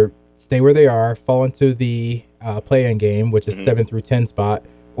position to either stay where they are, fall into the play-in game, which is 7 through 10 spot,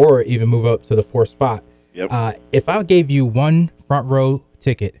 or even move up to the 4th spot. Yep. If I gave you one front row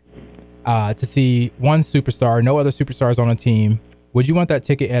ticket to see one superstar, no other superstars on a team, would you want that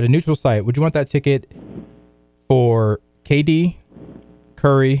ticket at a neutral site? Would you want that ticket for KD,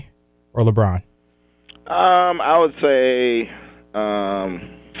 Curry, or LeBron? I would say, I'll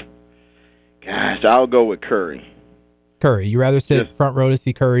go with Curry. Curry. You rather sit front row to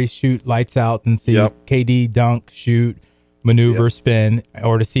see Curry shoot lights out than see KD dunk, shoot, maneuver, spin,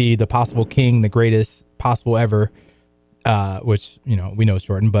 or to see the possible king, the greatest possible ever, which, we know it's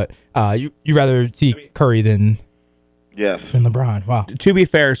Jordan, but you rather see Curry than Yes. than LeBron. Wow. To be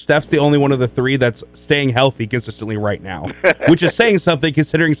fair, Steph's the only one of the three that's staying healthy consistently right now, which is saying something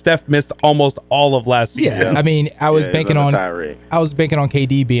considering Steph missed almost all of last season. Yeah, I mean, I was Yeah, banking he's on a tirade.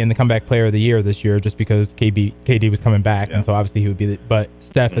 KD being the comeback player of the year this year, just because KD was coming back, and so obviously he would be. But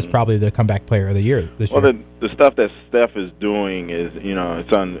Steph is probably the comeback player of the year this Well, year. the stuff that Steph is doing is,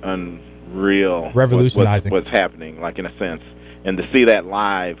 it's unreal. Revolutionizing. What's happening, like in a sense. And to see that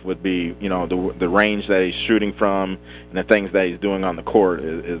live would be, the range that he's shooting from and the things that he's doing on the court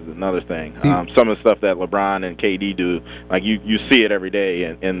is another thing. Some of the stuff that LeBron and KD do, like you see it every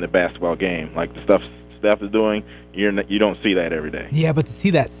day in the basketball game. Like the stuff Steph is doing, you don't see that every day. Yeah, but to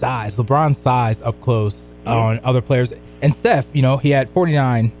see that size, LeBron's size up close on other players, and Steph, he had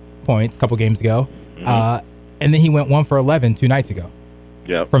 49 points a couple games ago, and then he went 1 for 11 2 nights ago.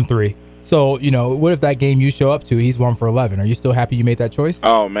 Yep. From 3. So, what if that game you show up to, he's 1 for 11? Are you still happy you made that choice?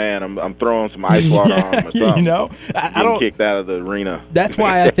 Oh man, I'm throwing some ice water on him or something. I don't kicked out of the arena. That's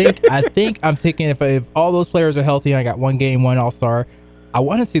why I think I'm taking if all those players are healthy and I got 1 game, 1 All-Star, I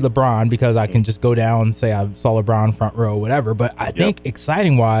want to see LeBron because I can just go down and say I saw LeBron front row, whatever. But I think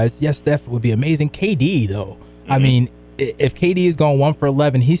exciting wise, yes, Steph would be amazing. KD though, I mean, if KD is going 1 for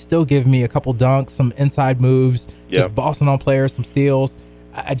 11, he's still giving me a couple dunks, some inside moves, just bossing on players, some steals.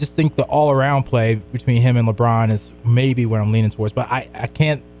 I just think the all-around play between him and LeBron is maybe what I'm leaning towards. But I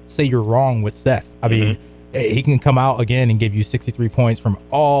can't say you're wrong with Steph. I mean, he can come out again and give you 63 points from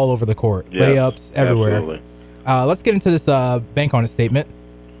all over the court. Layups everywhere. Absolutely. Let's get into this bank on it statement.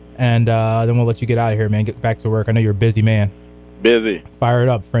 And then we'll let you get out of here, man. Get back to work. I know you're a busy man. Busy. Fire it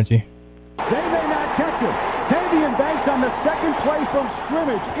up, Frenchie. They may not catch him. Tavian Banks on the second play from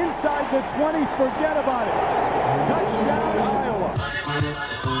scrimmage. Inside the 20, forget about it. Touchdown, Iowa.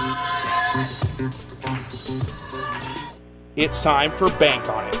 It's time for Bank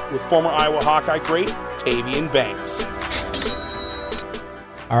on It with former Iowa Hawkeye great Tavian Banks.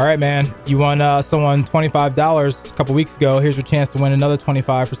 All right, man. You won someone $25 a couple weeks ago. Here's your chance to win another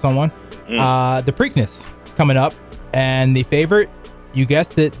 $25 for someone. The Preakness coming up. And the favorite, you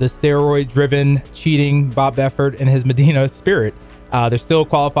guessed it, the steroid-driven, cheating Bob Befford and his Medina Spirit. They're still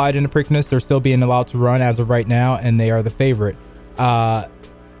qualified in the Preakness. They're still being allowed to run as of right now, and they are the favorite.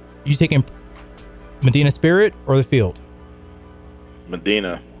 You taking Medina Spirit or the field?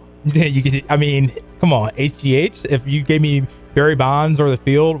 Medina. I mean, come on, HGH. If you gave me Barry Bonds or the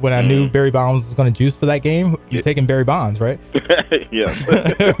field when I knew Barry Bonds was going to juice for that game, you're taking Barry Bonds, right? Yes.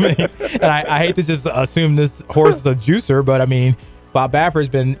 And I hate to just assume this horse is a juicer, but I mean, Bob Baffer's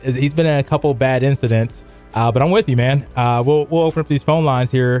he's been in a couple bad incidents. But I'm with you, man. We'll open up these phone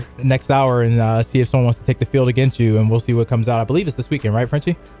lines here next hour and see if someone wants to take the field against you, and we'll see what comes out. I believe it's this weekend, right,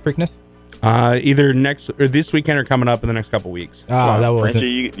 Frenchie? Preakness? Either next or this weekend or coming up in the next couple weeks. That was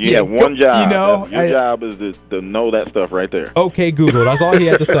Frenchie, you have one job. Your I job is to know that stuff right there. Okay, Google. That's all he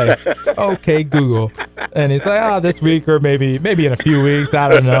had to say. Okay, Google. And he's like, this week or maybe in a few weeks. I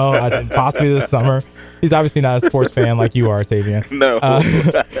don't know. Possibly this summer. He's obviously not a sports fan like you are, Tavian. No.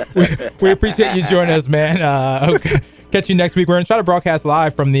 We appreciate you joining us, man. Catch you next week. We're going to try to broadcast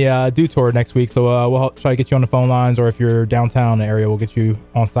live from the Dew Tour next week. So we'll try to get you on the phone lines, or if you're downtown in the area, we'll get you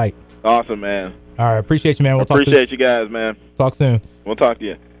on site. Awesome, man. All right. Appreciate you, man. We'll appreciate you guys, man. Talk soon. We'll talk to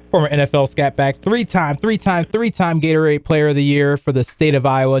you. Former NFL scat back, three-time Gatorade Player of the Year for the state of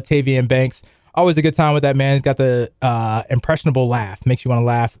Iowa, Tavian Banks. Always a good time with that man. He's got the impressionable laugh. Makes you want to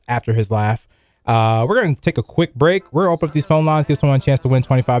laugh after his laugh. We're going to take a quick break. We're going to open up these phone lines, give someone a chance to win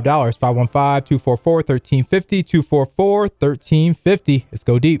 $25. 515-244-1350, 244-1350. Let's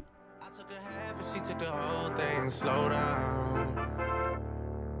go deep. I took a half and she took the whole thing. Slow down,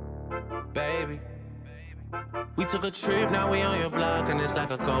 baby. We took a trip, now we on your block and it's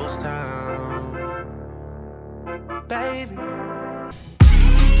like a ghost town, baby.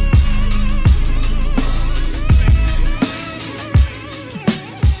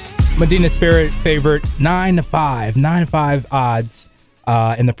 Medina Spirit favorite 9-5 odds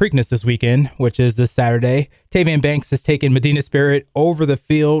in the Preakness this weekend, which is this Saturday. Tavian Banks has taken Medina Spirit over the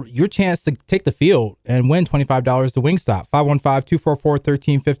field. Your chance to take the field and win $25 to Wingstop.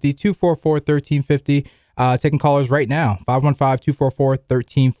 515-244-1350, 244-1350. Taking callers right now.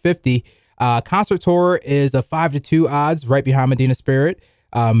 515-244-1350. Concert Tour is a 5-2 odds right behind Medina Spirit.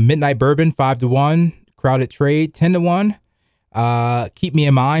 Midnight Bourbon 5-1. Crowded Trade 10-1. Keep Me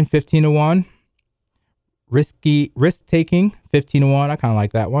in Mind 15-1. Risk Taking 15-1. I kind of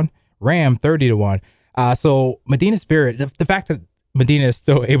like that one. Ram 30-1. So Medina Spirit, the fact that Medina is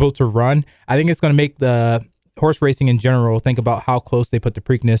still able to run, I think it's going to make the horse racing in general think about how close they put the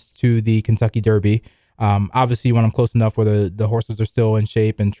Preakness to the Kentucky Derby. Obviously you want them close enough where the horses are still in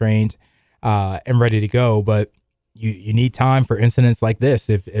shape and trained and ready to go, but you need time for incidents like this.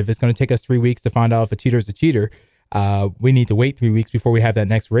 If it's going to take us 3 weeks to find out if a cheater is a cheater, we need to wait 3 weeks before we have that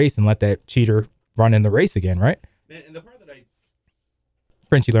next race and let that cheater run in the race again, right? And the part that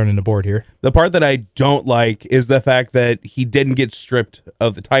Frenchie learning the board here. The part that I don't like is the fact that he didn't get stripped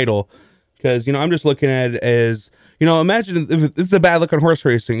of the title. Because, I'm just looking at it as, imagine if it's a bad look on horse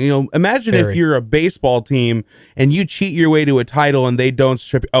racing. Imagine if you're a baseball team and you cheat your way to a title and they don't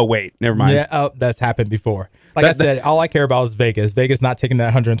strip. Oh, wait, never mind. Yeah, that's happened before. Like I said, all I care about is Vegas. Vegas not taking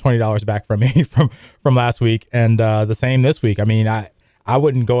that $120 back from me from last week. And the same this week. I mean, I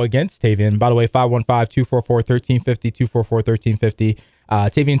wouldn't go against Tavian. By the way, 515-244-1350, 244-1350.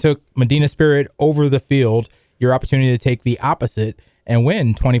 Tavian took Medina Spirit over the field. Your opportunity to take the opposite and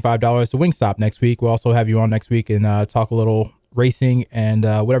win $25 to Wingstop next week. We'll also have you on next week and talk a little racing and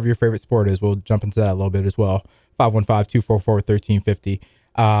whatever your favorite sport is. We'll jump into that a little bit as well. 515-244-1350.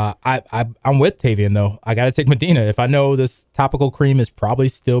 I'm with Tavian, though. I got to take Medina. If I know this topical cream is probably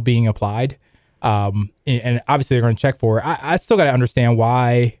still being applied, and obviously they're going to check for it, I still got to understand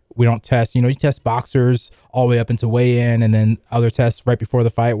why we don't test. You test boxers all the way up into weigh-in and then other tests right before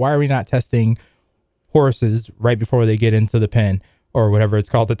the fight. Why are we not testing horses right before they get into the pen or whatever it's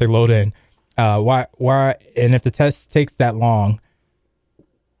called that they load in? Why? And if the test takes that long,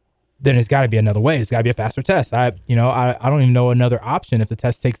 then it's got to be another way. It's got to be a faster test. I don't even know another option. If the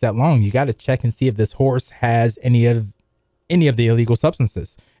test takes that long, you got to check and see if this horse has any of the illegal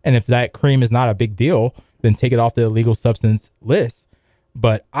substances. And if that cream is not a big deal, then take it off the illegal substance list.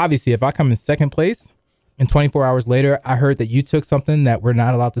 But obviously, if I come in second place and 24 hours later, I heard that you took something that we're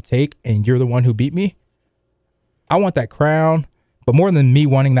not allowed to take and you're the one who beat me, I want that crown. But more than me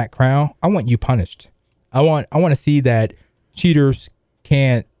wanting that crown, I want you punished. I want to see that cheaters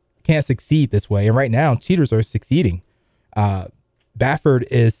can't succeed this way. And right now, cheaters are succeeding. Baffert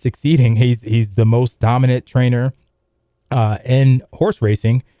is succeeding. He's the most dominant trainer in horse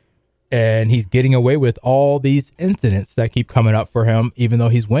racing. And he's getting away with all these incidents that keep coming up for him, even though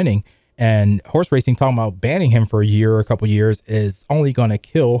he's winning. And horse racing, talking about banning him for a year or a couple of years, is only going to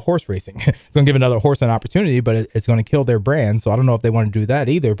kill horse racing. It's going to give another horse an opportunity, but it's going to kill their brand. So I don't know if they want to do that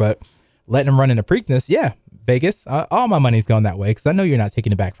either. But letting him run in the Preakness, yeah, Vegas, all my money's going that way because I know you're not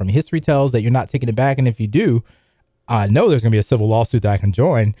taking it back from me. History tells that you're not taking it back. And if you do, I know there's going to be a civil lawsuit that I can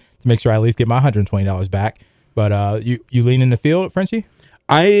join to make sure I at least get my $120 back. But you lean in the field, Frenchie?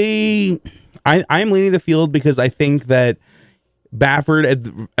 I'm leaning the field because I think that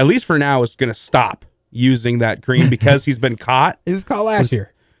Baffert, at least for now, is going to stop using that cream because he's been caught. He was caught last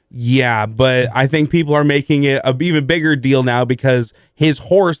year. Yeah, but I think people are making it an even bigger deal now because his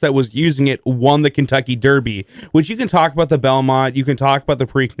horse that was using it won the Kentucky Derby, which you can talk about the Belmont, you can talk about the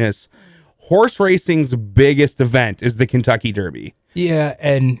Preakness. Horse racing's biggest event is the Kentucky Derby. Yeah,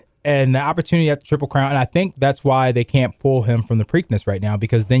 and the opportunity at the Triple Crown, and I think that's why they can't pull him from the Preakness right now,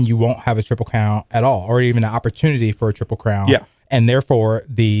 because then you won't have a Triple Crown at all, or even an opportunity for a Triple Crown. Yeah. And therefore,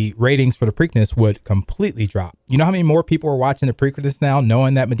 the ratings for the Preakness would completely drop. You know how many more people are watching the Preakness now,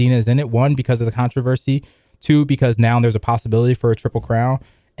 knowing that Medina is in it? 1, because of the controversy. 2, because now there's a possibility for a Triple Crown.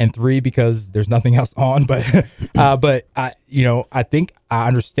 And 3, because there's nothing else on. But I think I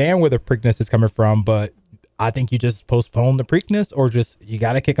understand where the Preakness is coming from, but I think you just postpone the Preakness, or just you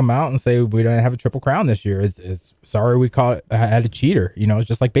got to kick them out and say we don't have a Triple Crown this year. It's sorry we had a cheater. It's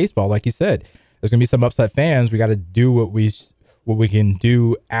just like baseball, like you said. There's gonna be some upset fans. We got to do what we can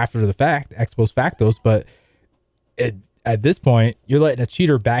do after the fact, ex post factos. But at this point, you're letting a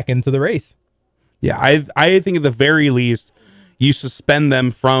cheater back into the race. Yeah, I think at the very least, you suspend them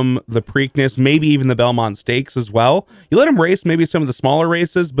from the Preakness, maybe even the Belmont Stakes as well. You let them race maybe some of the smaller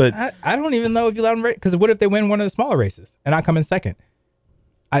races, but I don't even know if you let them race, because what if they win one of the smaller races and I come in second?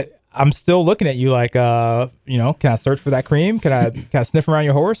 I'm still looking at you like, can I search for that cream? Can I sniff around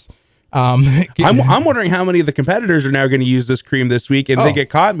your horse? I'm wondering how many of the competitors are now going to use this cream this week, and they get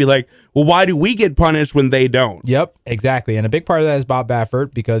caught and be like, well, why do we get punished when they don't? Yep, exactly. And a big part of that is Bob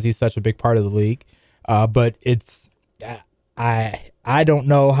Baffert, because he's such a big part of the league. But it's I don't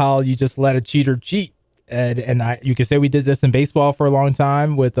know how you just let a cheater cheat. And you can say we did this in baseball for a long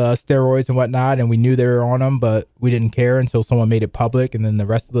time with steroids and whatnot, and we knew they were on them, but we didn't care until someone made it public, and then the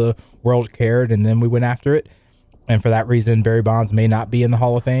rest of the world cared, and then we went after it. And for that reason, Barry Bonds may not be in the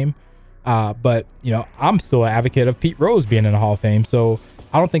Hall of Fame. But I'm still an advocate of Pete Rose being in the Hall of Fame. So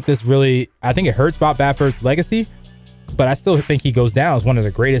I don't think I think it hurts Bob Baffert's legacy, but I still think he goes down as one of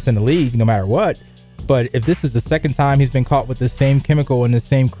the greatest in the league, no matter what. But if this is the second time he's been caught with the same chemical and the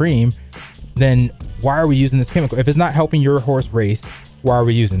same cream, then why are we using this chemical? If it's not helping your horse race, why are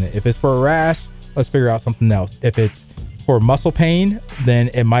we using it? If it's for a rash, let's figure out something else. If it's for muscle pain, then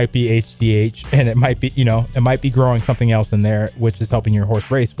it might be HGH, and it might be growing something else in there, which is helping your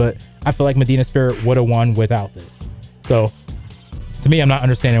horse race. But I feel like Medina Spirit would have won without this. So to me, I'm not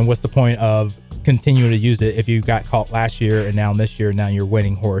understanding what's the point of continuing to use it if you got caught last year and now this year, now you're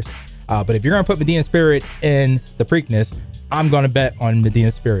winning horse. But if you're going to put Medina Spirit in the Preakness, I'm going to bet on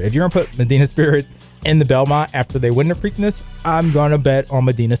Medina Spirit. If you're going to put Medina Spirit in the Belmont after they win the Preakness, I'm going to bet on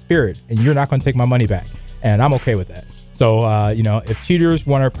Medina Spirit, and you're not going to take my money back. And I'm okay with that. So, if cheaters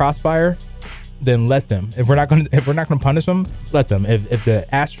want to Prospire, then let them. If we're not going to punish them, let them. If the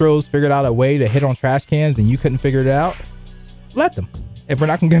Astros figured out a way to hit on trash cans and you couldn't figure it out, let them. If we're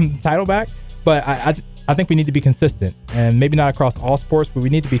not going to give them the title back, but I think we need to be consistent, and maybe not across all sports, but we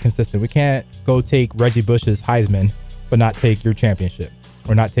need to be consistent. We can't go take Reggie Bush's Heisman, but not take your championship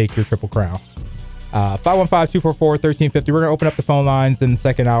or not take your Triple Crown. 515-244-1350. We're going to open up the phone lines in the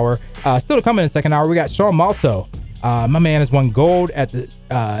second hour. Still to come in the second hour, we got Sean Malto. My man has won gold at the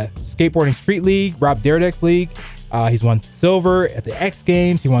Skateboarding Street League, Rob Dyrdek's league. He's won silver at the X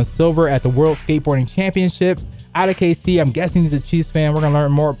Games. He won silver at the World Skateboarding Championship out of KC. I'm guessing he's a Chiefs fan. We're going to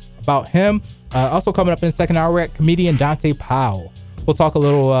learn more about him. Also coming up in the second hour, we're at comedian Dante Powell. We'll talk a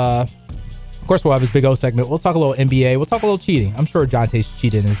little, of course, we'll have his Big O segment. We'll talk a little NBA. We'll talk a little cheating. I'm sure Dante's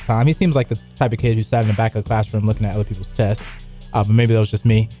cheated in his time. He seems like the type of kid who sat in the back of the classroom looking at other people's tests. But maybe that was just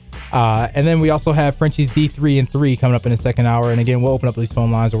me. And then we also have Frenchie's D3 and 3 coming up in the second hour. And again, we'll open up these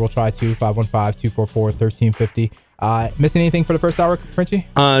phone lines, or we'll try to 515-244-1350. Missing anything for the first hour, Frenchie?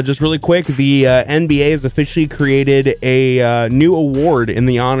 Just really quick, the NBA has officially created a new award in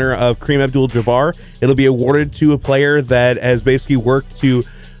the honor of Kareem Abdul-Jabbar. It'll be awarded to a player that has basically worked to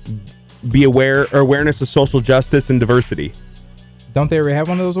be awareness of social justice and diversity. Don't they already have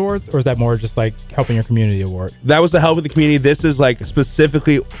one of those awards, or is that more just like helping your community award? That was the help of the community. This is like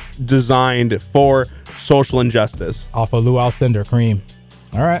specifically designed for social injustice. Off of Lou Alcindor, Kareem.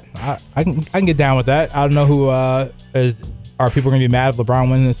 All right, I can get down with that. I don't know who are people going to be mad if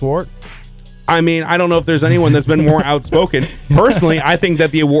LeBron wins this award? I mean, I don't know if there's anyone that's been more outspoken. Personally, I think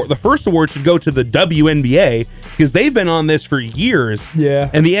that the first award should go to the WNBA, because they've been on this for years. Yeah.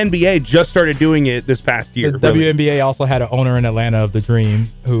 And the NBA just started doing it this past year. The WNBA also had an owner in Atlanta of the Dream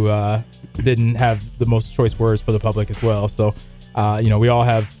who didn't have the most choice words for the public as well. So, we all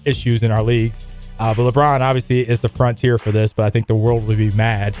have issues in our leagues. But LeBron obviously is the frontier for this, but I think the world would be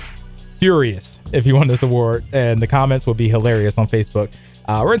mad, furious if he won this award, and the comments will be hilarious on Facebook.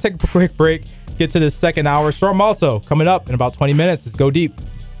 We're going to take a quick break, get to the second hour. Sean Malto coming up in about 20 minutes. Let's go deep.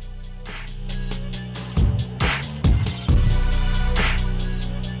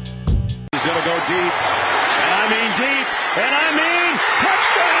 He's going to go deep, and I mean deep, and I mean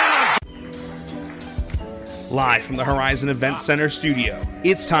touchdown! Live from the Horizon Event Center studio,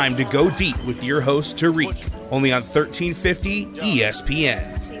 it's time to go deep with your host, Tariq, only on 1350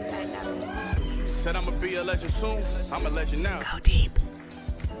 ESPN. Said I'm gonna be a legend soon. I'm a legend now. Go deep.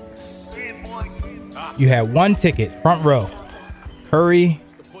 You had one ticket, front row. Curry,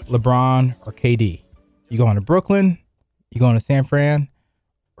 LeBron, or KD. You going to Brooklyn, you going to San Fran,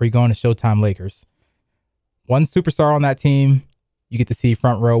 or you going to Showtime Lakers. One superstar on that team, you get to see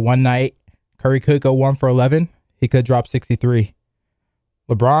front row one night. Curry could go 1 for 11. He could drop 63.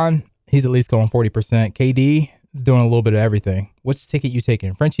 LeBron, he's at least going 40%. KD is doing a little bit of everything. Which ticket you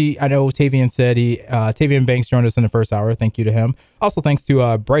taking? Frenchie, I know Tavian said Tavian Banks joined us in the first hour. Thank you to him. Also, thanks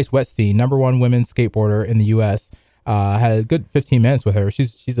to Bryce Wetstein, #1 women's skateboarder in the U.S. Had a good 15 minutes with her.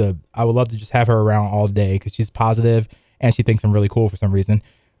 I would love to just have her around all day because she's positive and she thinks I'm really cool for some reason.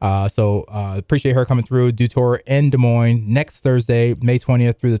 So appreciate her coming through. Dew Tour in Des Moines next Thursday, May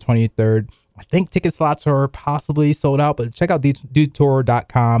 20th through the 23rd. I think ticket slots are possibly sold out, but check out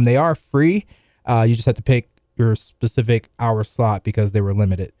dewtour.com. They are free. You just have to pick your specific hour slot because they were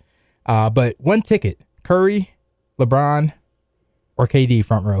limited. But one ticket, Curry, LeBron, or KD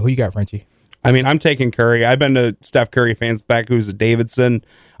front row. Who you got, Frenchie? I mean, I'm taking Curry. I've been a Steph Curry fans back who's a Davidson.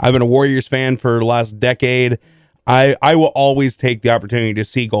 I've been a Warriors fan for the last decade. I will always take the opportunity to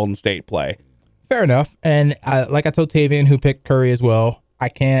see Golden State play. Fair enough. And like I told Tavian, who picked Curry as well, I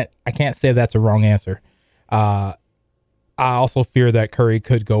can't say that's a wrong answer. I also fear that Curry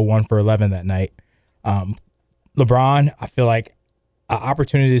could go 1 for 11 that night. LeBron, I feel like an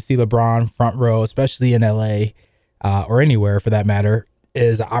opportunity to see LeBron front row, especially in LA or anywhere for that matter,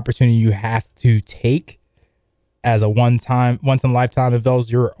 is an opportunity you have to take as a once in a lifetime. If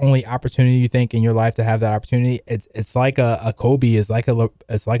those your only opportunity you think in your life to have that opportunity, it's like a Kobe, it's like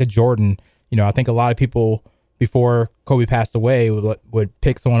a Jordan. I think a lot of people before Kobe passed away would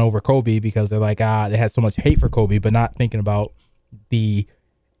pick someone over Kobe because they're like, they had so much hate for Kobe, but not thinking about the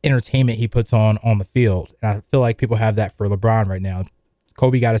entertainment he puts on the field. And I feel like people have that for LeBron right now.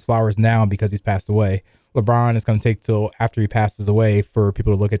 Kobe got his flowers now because he's passed away. LeBron is going to take till after he passes away for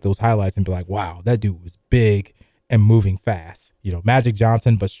people to look at those highlights and be like, wow, that dude was big and moving fast. You know, Magic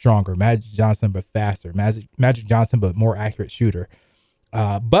Johnson, but stronger. Magic Johnson, but faster. Magic Johnson, but more accurate shooter.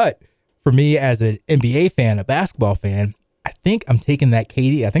 But for me as an NBA fan, a basketball fan, I think I'm taking that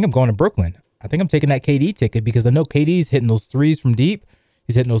KD. I think I'm going to Brooklyn. I think I'm taking that KD ticket because I know KD's hitting those threes from deep.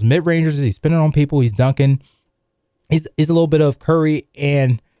 He's hitting those mid-rangers. He's spinning on people. He's dunking. He's a little bit of Curry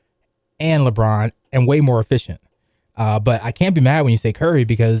and LeBron and way more efficient. But I can't be mad when you say Curry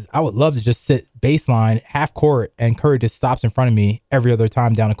because I would love to just sit baseline, half court, and Curry just stops in front of me every other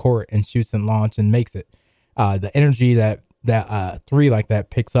time down the court and shoots and launch and makes it. The energy that three like that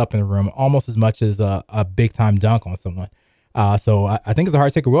picks up in the room almost as much as a big-time dunk on someone. So I think it's a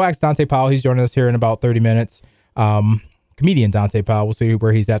hard ticket. We'll ask Dante Powell. He's joining us here in about 30 minutes. Comedian Dante Powell. We'll see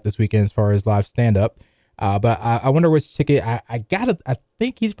where he's at this weekend as far as live stand-up. But I wonder which ticket. I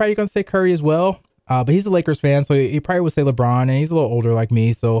think he's probably going to say Curry as well. But he's a Lakers fan, so he probably would say LeBron, and he's a little older like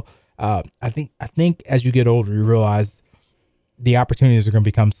me. So I think as you get older, you realize the opportunities are going to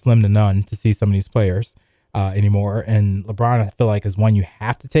become slim to none to see some of these players anymore. And LeBron, I feel like, is one you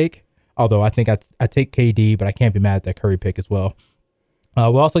have to take. Although I think I take KD, but I can't be mad at that Curry pick as well.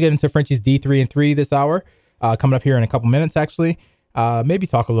 We'll also get into Frenchie's D3 and 3 this hour, coming up here in a couple minutes, actually. Maybe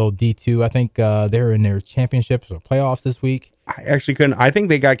talk a little D2. I think they're in their championships or playoffs this week. I actually couldn't. I think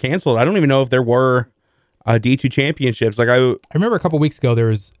they got canceled. I don't even know if there were D2 championships. Like I remember a couple weeks ago, there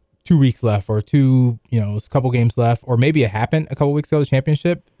was 2 weeks left or a couple games left, or maybe it happened a couple weeks ago, the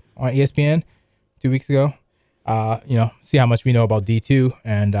championship on ESPN 2 weeks ago. See how much we know about D2.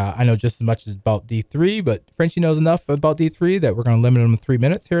 And I know just as much as about D3, but Frenchie knows enough about D3 that we're going to limit him to 3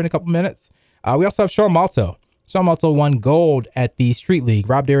 minutes here in a couple minutes. We also have Sean Malto. Sean Malto won gold at the Street League,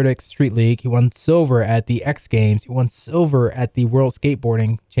 Rob Dyrdek's Street League. He won silver at the X Games. He won silver at the World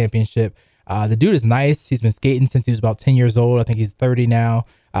Skateboarding Championship. The dude is nice. He's been skating since he was about 10 years old. I think he's 30 now.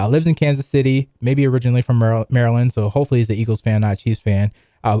 Lives in Kansas City, maybe originally from Maryland. So hopefully he's an Eagles fan, not a Chiefs fan.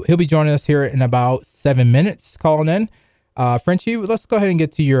 He'll be joining us here in about 7 minutes, calling in. Frenchie, let's go ahead and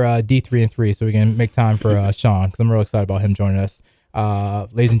get to your D3 and 3 so we can make time for Sean, because I'm real excited about him joining us.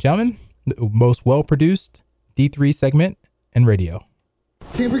 Ladies and gentlemen, the most well-produced D3 segment in radio.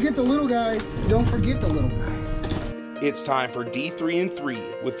 Can't forget the little guys. Don't forget the little guys. It's time for D3 and 3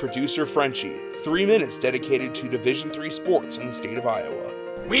 with producer Frenchie. 3 minutes dedicated to Division III sports in the state of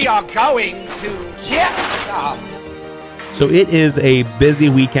Iowa. We are going to get some. So it is a busy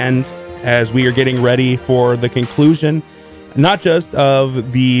weekend as we are getting ready for the conclusion, not just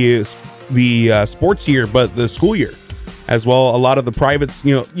of the sports year, but the school year as well. A lot of the privates,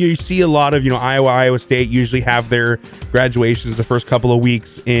 you see a lot of, Iowa State usually have their graduations the first couple of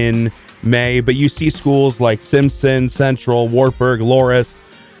weeks in May, but you see schools like Simpson, Central, Wartburg, Loras,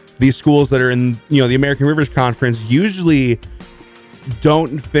 these schools that are in, the American Rivers Conference usually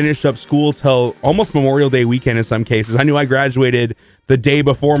don't finish up school till almost Memorial Day weekend in some cases. I knew I graduated the day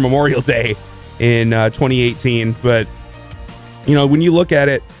before Memorial Day in 2018, but when you look at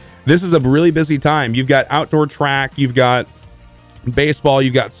it, this is a really busy time. You've got outdoor track, you've got baseball,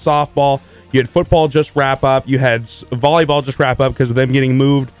 you've got softball, you had football just wrap up, you had volleyball just wrap up because of them getting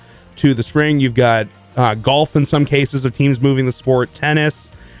moved to the spring. You've got golf in some cases of teams moving the sport, tennis,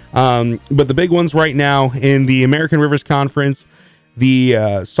 but the big ones right now in the American Rivers Conference, the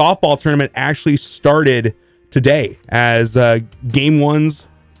softball tournament actually started today as game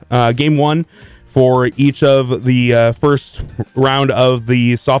one for each of the first round of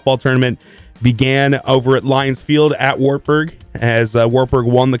the softball tournament began over at Lions Field at Wartburg as Wartburg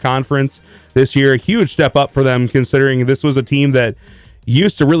won the conference this year. A huge step up for them considering this was a team that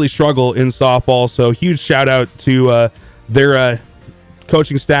used to really struggle in softball. So huge shout out to their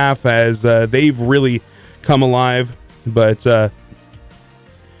coaching staff as they've really come alive. But the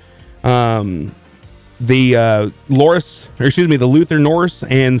Luther Norse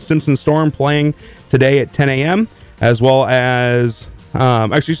and Simpson Storm playing today at 10 a.m. as well as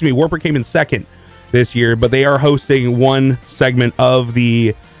Wartburg came in second this year, but they are hosting one segment of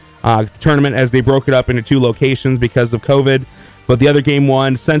the tournament as they broke it up into 2 locations because of COVID. But the other game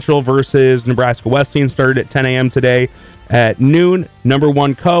one, Central versus Nebraska Wesleyan, started at 10 a.m. today. At noon, number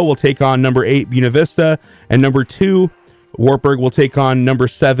 1 Co will take on number 8 Buena Vista, and number 2 Wartburg will take on number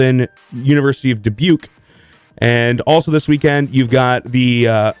 7 University of Dubuque. And also this weekend, you've got the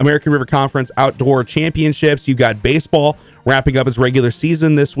American River Conference Outdoor Championships. You've got baseball wrapping up its regular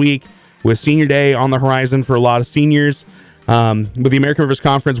season this week with Senior Day on the horizon for a lot of seniors. With the American Rivers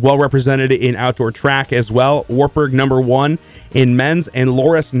Conference well represented in outdoor track as well. Wartburg #1 in men's and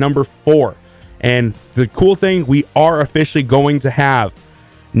Loras #4. And the cool thing, we are officially going to have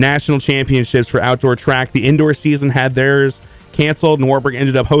national championships for outdoor track. The indoor season had theirs canceled, and Wartburg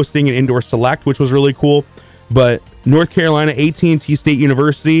ended up hosting an indoor select, which was really cool. But North Carolina A&T State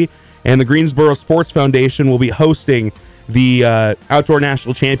University and the Greensboro Sports Foundation will be hosting the outdoor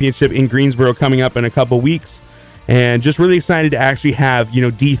national championship in Greensboro coming up in a couple weeks. And just really excited to actually have,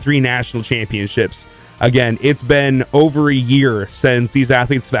 D3 national championships. Again, it's been over a year since these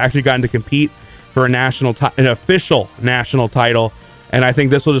athletes have actually gotten to compete for an official national title. And I think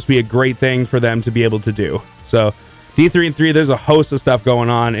this will just be a great thing for them to be able to do. So D3 and 3, there's a host of stuff going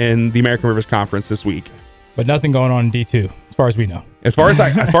on in the American Rivers Conference this week. But nothing going on in D2, as far as we know. As far as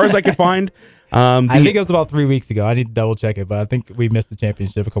I could find. I think it was about 3 weeks ago. I need to double check it, but I think we missed the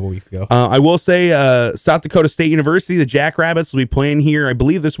championship a couple weeks ago. I will say South Dakota State University, the Jackrabbits, will be playing here, I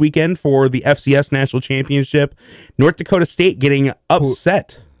believe, this weekend for the FCS National Championship. North Dakota State getting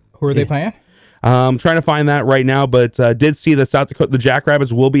upset. Who are they playing? I'm trying to find that right now, but did see that the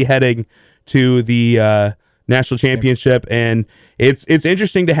Jackrabbits will be heading to the national championship, and it's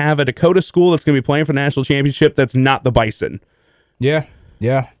interesting to have a Dakota school that's going to be playing for the national championship that's not the Bison. Yeah.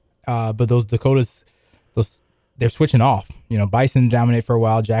 But those Dakotas, they're switching off. Bison dominate for a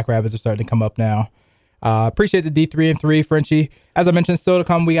while. Jackrabbits are starting to come up now. Appreciate the D3 and 3, Frenchie. As I mentioned, still to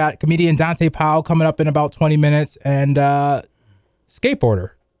come, we got comedian Dante Powell coming up in about 20 minutes, and skateboarder,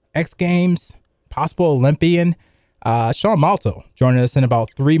 X Games, possible Olympian, Sean Malto joining us in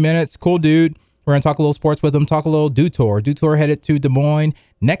about 3 minutes. Cool dude. We're going to talk a little sports with him, talk a little Dew Tour. Dew Tour headed to Des Moines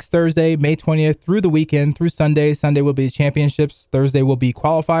next Thursday, May 20th, through the weekend, through Sunday. Sunday will be championships. Thursday will be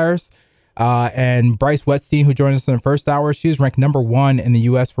qualifiers. And Bryce Wetstein, who joined us in the first hour, she was ranked #1 in the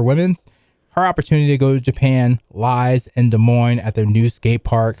U.S. for women's. Her opportunity to go to Japan lies in Des Moines at their new skate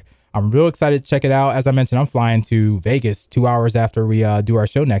park. I'm real excited to check it out. As I mentioned, I'm flying to Vegas 2 hours after we do our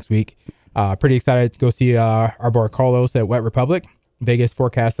show next week. Pretty excited to go see our boy Carlos at Wet Republic. Vegas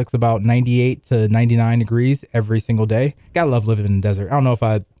forecast looks about 98 to 99 degrees every single day. Gotta love living in the desert. I don't know if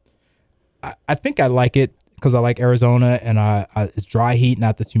I think I like it because I like Arizona and it's dry heat,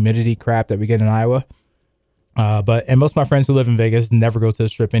 not this humidity crap that we get in Iowa. And most of my friends who live in Vegas never go to the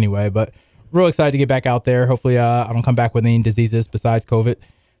Strip anyway. But real excited to get back out there. Hopefully, I don't come back with any diseases besides COVID.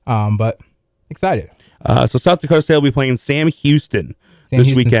 But excited. So South Dakota State will be playing Sam Houston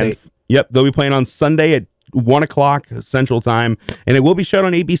this weekend. State. Yep, they'll be playing on Sunday at 1 o'clock Central Time, and it will be showed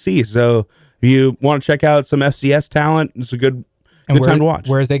on ABC. So if you want to check out some FCS talent, it's a good time to watch.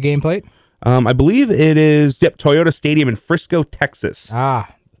 Where is that game played? I believe it is Toyota Stadium in Frisco, Texas.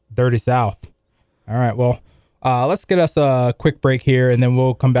 Dirty South. All right, well, let's get us a quick break here, and then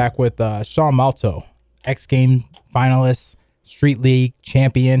we'll come back with Sean Malto, X Game finalist, Street League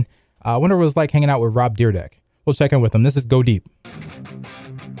champion. I wonder what it was like hanging out with Rob Dyrdek. We'll check in with him. This is Go Deep.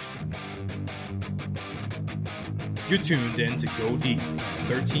 You're tuned in to Go Deep,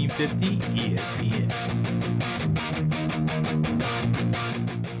 1350 ESPN.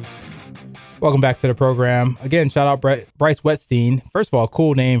 Welcome back to the program. Again, shout out Bryce Wetstein. First of all,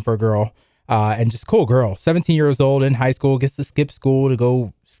 cool name for a girl, and just cool girl. 17 years old in high school, gets to skip school to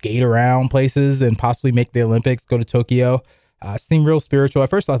go skate around places and possibly make the Olympics, go to Tokyo. She seemed real spiritual. At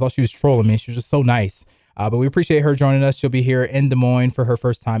first, I thought she was trolling me. She was just so nice. But we appreciate her joining us. She'll be here in Des Moines for her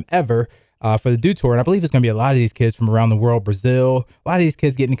first time ever. For the Dew Tour, and I believe it's going to be a lot of these kids from around the world, Brazil, a lot of these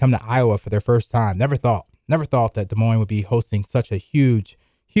kids getting to come to Iowa for their first time. Never thought that Des Moines would be hosting such a huge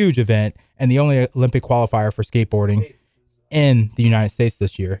event and the only Olympic qualifier for skateboarding in the United States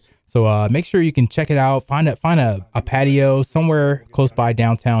this year. So make sure you can check it out. Find a patio somewhere close by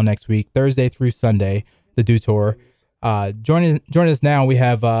downtown next week, Thursday through Sunday, the Dew Tour. Join us now. We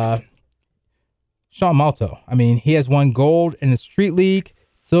have Sean Malto. I mean, he has won gold in the Street League,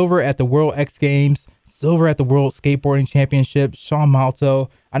 silver at the World X Games, silver at the World Skateboarding Championship. Sean Malto.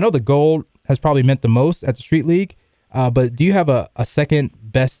 I know the gold has probably meant the most at the Street League, but do you have a second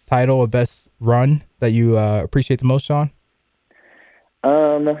best title, a best run that you appreciate the most, Sean?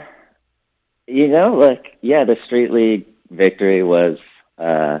 The Street League victory was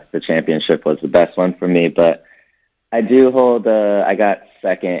the championship was the best one for me, but I do hold I got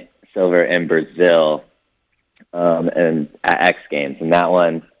second silver in Brazil and at X Games, and that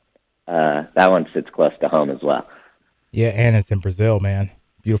one sits close to home as well. Yeah, and it's in Brazil, man.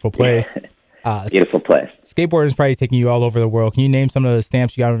 Beautiful place. Beautiful place. Skateboarding is probably taking you all over the world. Can you name some of the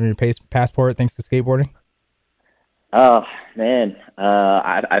stamps you got on your passport thanks to skateboarding? Oh man,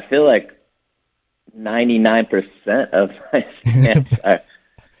 I feel like 99% of my stamps are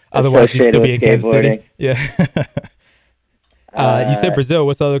otherwise you'd still be in Kansas City. Yeah. You said Brazil.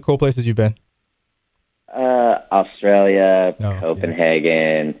 What's the other cool places you've been? Australia,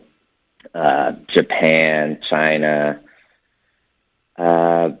 Copenhagen, Japan, China,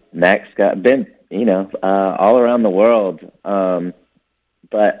 Mexico. I've been, all around the world.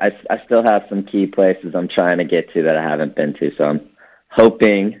 But I still have some key places I'm trying to get to that I haven't been to. So I'm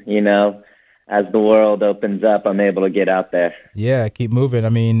hoping, as the world opens up, I'm able to get out there. Yeah, keep moving. I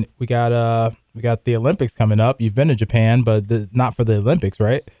mean, we got the Olympics coming up. You've been to Japan, but not for the Olympics,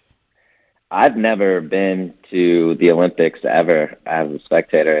 right? I've never been to the Olympics ever as a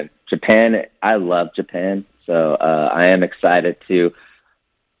spectator. And Japan, I love Japan. So I am excited to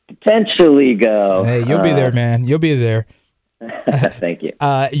potentially go. Hey, you'll be there, man. You'll be there. Thank you.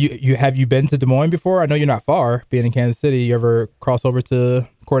 You have you been to Des Moines before? I know you're not far, being in Kansas City. You ever cross over to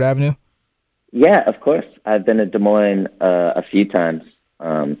Court Avenue? Yeah, of course. I've been to Des Moines a few times.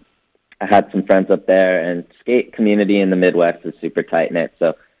 I had some friends up there, and skate community in the Midwest is super tight-knit.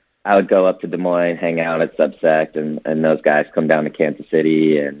 So I would go up to Des Moines, hang out at Subsect, and those guys come down to Kansas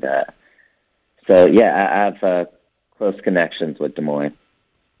City. And so, yeah, I have close connections with Des Moines.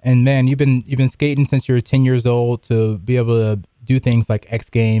 And man, you've been skating since you were 10 years old. To be able to do things like X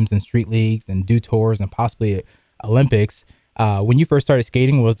Games and street leagues and do tours and possibly Olympics. When you first started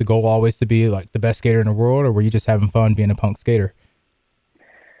skating, was the goal always to be like the best skater in the world, or were you just having fun being a punk skater?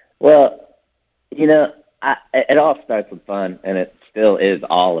 Well, it all starts with fun, and it still is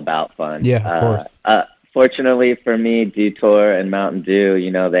all about fun. Yeah, of course. Fortunately for me, Dew Tour and Mountain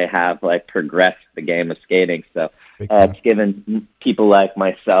Dew, they have progressed the game of skating. So it's given people like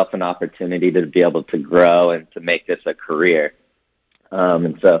myself an opportunity to be able to grow and to make this a career.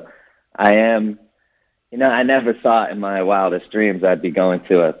 And so I am, I never thought in my wildest dreams I'd be going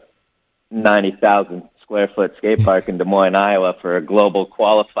to a 90,000 square foot skate park in Des Moines, Iowa for a global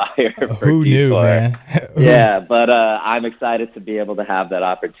qualifier for Who Dew knew, Tour. man? Yeah, but I'm excited to be able to have that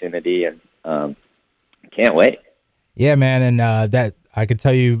opportunity, and can't wait. Yeah, man, and that I could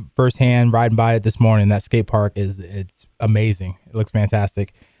tell you firsthand, riding by it this morning. That skate park it's amazing. It looks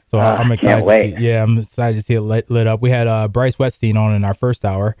fantastic. So I'm excited. Can't wait. I'm excited to see it lit up. We had Bryce Wetstein on in our first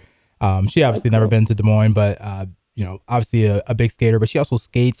hour. She obviously never been to Des Moines, but obviously a big skater. But she also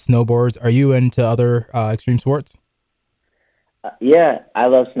skates, snowboards. Are you into other extreme sports? Yeah, I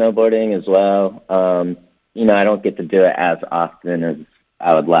love snowboarding as well. I don't get to do it as often as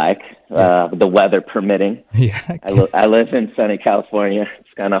I would like, the weather permitting. Yeah, I live in sunny California.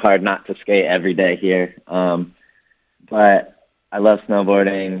 It's kind of hard not to skate every day here. But I love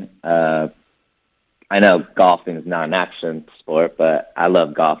snowboarding. I know golfing is not an action sport, but I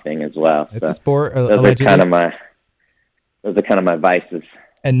love golfing as well. It's a sport. Those are kind of my vices.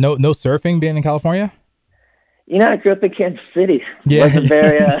 And no surfing being in California? I grew up in Kansas City. Yeah. Wasn't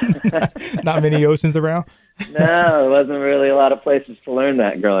very not many oceans around. No, there wasn't really a lot of places to learn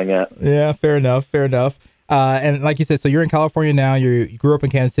that growing up. Yeah, fair enough. And like you said, so you're in California now. You grew up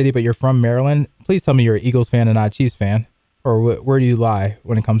in Kansas City, but you're from Maryland. Please tell me you're an Eagles fan and not a Chiefs fan. Or where do you lie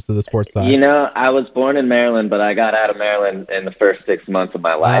when it comes to the sports side? I was born in Maryland, but I got out of Maryland in the first 6 months of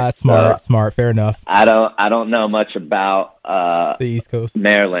my life. Smart. Fair enough. I don't know much about the East Coast,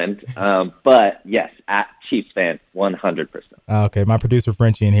 Maryland, but yes, Chiefs fan, 100%. Okay, my producer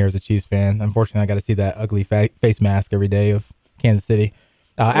Frenchie in here is a Chiefs fan. Unfortunately, I got to see that ugly face mask every day of Kansas City.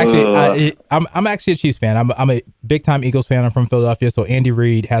 I'm actually a Chiefs fan. I'm a big time Eagles fan. I'm from Philadelphia, so Andy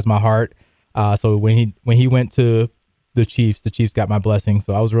Reid has my heart. So when he went to the Chiefs got my blessing.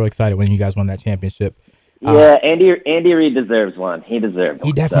 So I was really excited when you guys won that championship. Yeah, Andy Reid deserves one. He deserved one.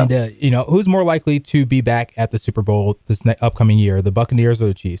 He definitely did. Who's more likely to be back at the Super Bowl this upcoming year, the Buccaneers or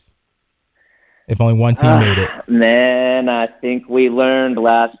the Chiefs? If only one team made it. Man, I think we learned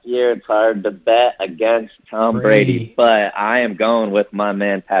last year it's hard to bet against Tom Brady, but I am going with my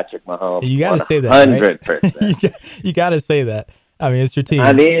man Patrick Mahomes. You got to say that, 100%. Right? You got to say that. I mean, it's your team.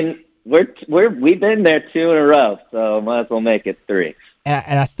 I mean, we've been there 2 in a row, so might as well make it 3.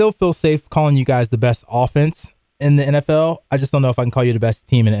 And I still feel safe calling you guys the best offense in the NFL. I just don't know if I can call you the best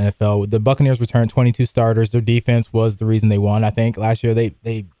team in the NFL. The Buccaneers returned 22 starters. Their defense was the reason they won. I think last year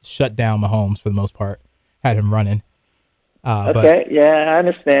they shut down Mahomes for the most part, had him running. Okay, yeah, I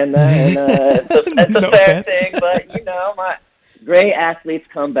understand that. And, it's a fair thing, but my great athletes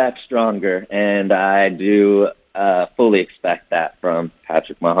come back stronger, and I do fully expect that from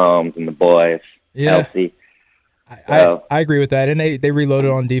Patrick Mahomes and the boys. Yeah. Kelsey. I agree with that, and they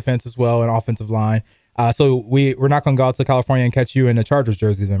reloaded on defense as well and offensive line. So we're not going to go out to California and catch you in a Chargers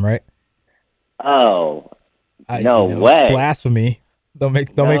jersey, then, right? Oh, no way! Blasphemy! Don't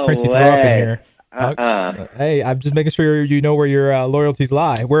make Frenchie throw up in here. Hey, I'm just making sure you know where your loyalties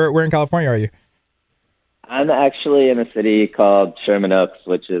lie. Where in California are you? I'm actually in a city called Sherman Oaks,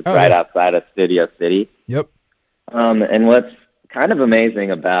 which is right outside of Studio City. Yep. And what's kind of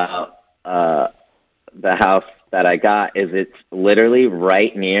amazing about the house that I got is it's literally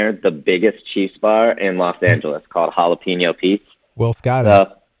right near the biggest Chiefs bar in Los Angeles called Jalapeno Pete's. Will Scott.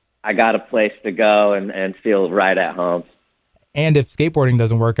 So I got a place to go and feel right at home. And if skateboarding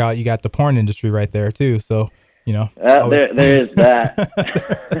doesn't work out, you got the porn industry right there too. So, you know, there is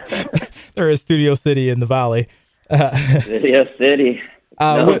that. There is Studio City in the Valley. Studio City.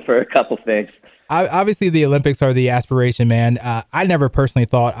 Known for a couple things. Obviously, the Olympics are the aspiration, man. I never personally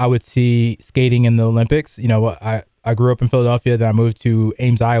thought I would see skating in the Olympics. You know, I grew up in Philadelphia, then I moved to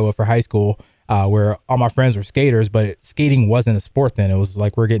Ames, Iowa for high school, where all my friends were skaters, but skating wasn't a sport then. It was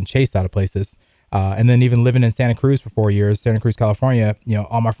like we're getting chased out of places. And then even living in Santa Cruz for 4 years, Santa Cruz, California, you know,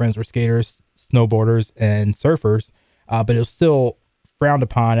 all my friends were skaters, snowboarders, and surfers, but it was still frowned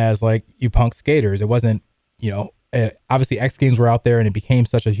upon as like you punk skaters. It wasn't, you know, obviously X Games were out there and it became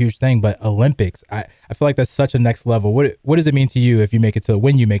such a huge thing, but Olympics, I feel like that's such a next level. What does it mean to you if you make it to,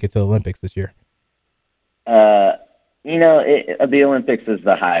 when you make it to Olympics this year? You know, the Olympics is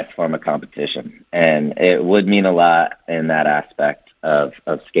the highest form of competition, and it would mean a lot in that aspect of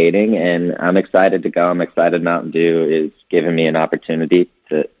skating, and I'm excited to go. I'm excited Mountain Dew is giving me an opportunity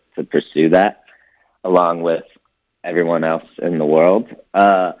to pursue that along with everyone else in the world.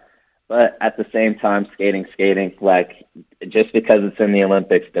 But at the same time, skating, like, just because it's in the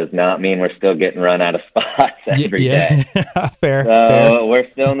Olympics does not mean we're still getting run out of spots every day. Fair.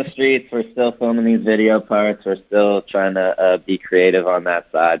 We're still in the streets. We're still filming these video parts. We're still trying to be creative on that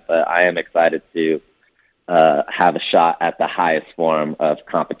side. But I am excited to have a shot at the highest form of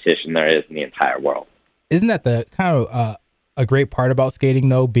competition there is in the entire world. Isn't that the kind of a great part about skating,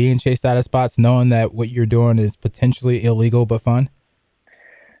 though, being chased out of spots, knowing that what you're doing is potentially illegal but fun?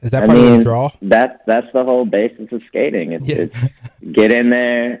 Is that part of the draw? That's the whole basis of skating. It's get in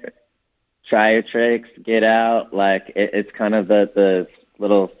there, try your tricks, get out. Like it's kind of the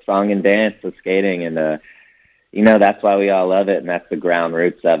little song and dance of skating, and you know, that's why we all love it, and that's the ground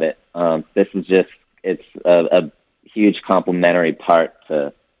roots of it. This is just it's a huge complementary part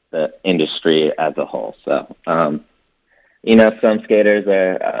to the industry as a whole. So you know, some skaters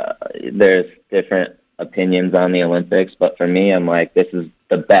are there's different opinions on the Olympics, but for me, I'm like, this is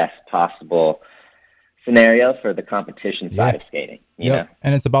the best possible scenario for the competition side of skating. You know?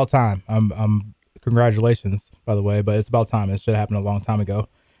 And it's about time. Congratulations, by the way, but it's about time. It should have happened a long time ago.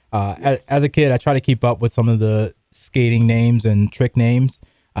 As a kid, I try to keep up with some of the skating names and trick names.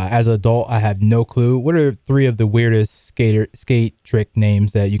 As an adult, I have no clue. What are 3 of the weirdest skate trick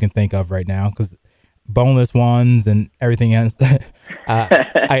names that you can think of right now? Because boneless ones and everything else.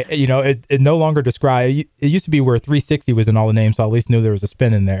 You know, it no longer describe. It used to be where 360 was in all the names, so I at least knew there was a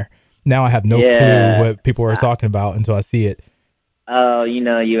spin in there. Now I have no clue what people are talking about until I see it. Oh, you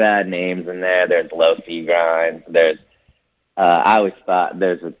know, you add names in there. There's low C grinds. There's I always thought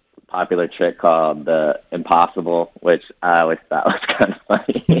there's a popular trick called the Impossible, which I always thought was kind of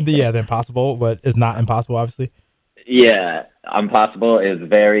funny. The Impossible, but it's not impossible, obviously. Yeah, Impossible is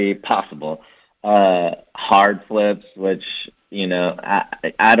very possible. Hard flips, which, you know,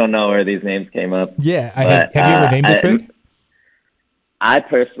 I don't know where these names came up. Yeah, have you ever named a trick? I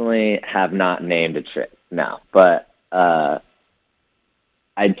personally have not named a trick, no, but I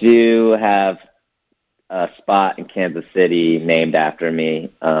do have a spot in Kansas City named after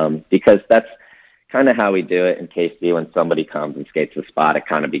me, because that's kind of how we do it in KC. When somebody comes and skates a spot, it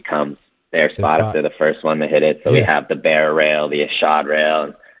kind of becomes their spot if they're the first one to hit it. So we have the bear rail, the Ashad rail,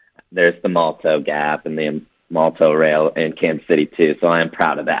 and there's the Malto Gap and the Malto rail in Kansas City too. So I am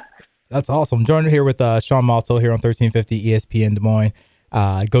proud of that. That's awesome. Joining here with Sean Malto here on 1350 ESPN Des Moines.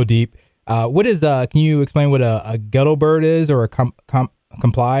 Go deep. What is can you explain what a ghetto bird is, or a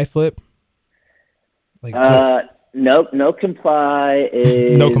comply flip? Like no comply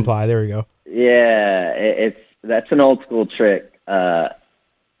is no comply. There we go. Yeah, that's an old school trick.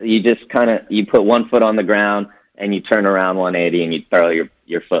 You just you put one foot on the ground and you turn around 180 and you throw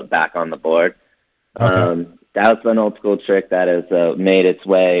your foot back on the board. Okay. That was an old school trick that has made its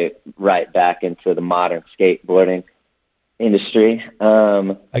way right back into the modern skateboarding industry.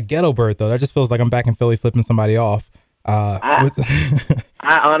 A ghetto bird, though, that just feels like I'm back in Philly flipping somebody off. I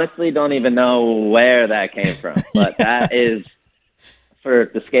honestly don't even know where that came from, but that is,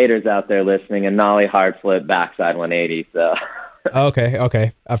 for the skaters out there listening, a nollie hard flip backside 180. So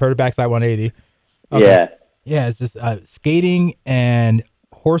okay, I've heard of backside 180. Okay. Yeah, it's just skating and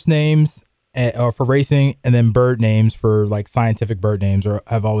horse names or for racing, and then bird names for like scientific bird names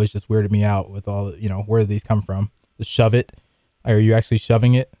have always just weirded me out with all, you know, where do these come from? The shove it. Are you actually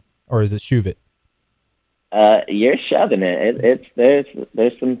shoving it, or is it shoove it? You're shoving it.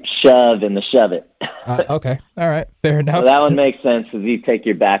 There's some shove in the shove it. Okay. All right. Fair enough. So that one makes sense because you take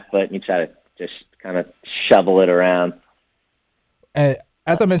your back foot and you try to just kind of shovel it around. As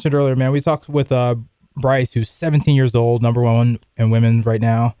I mentioned earlier, man, we talked with Bryce, who's 17 years old, number one in women right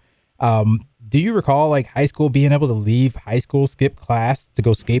now. Do you recall like high school being able to leave high school, skip class to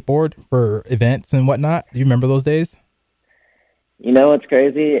go skateboard for events and whatnot? Do you remember those days? You know what's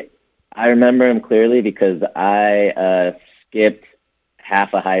crazy? I remember them clearly because I skipped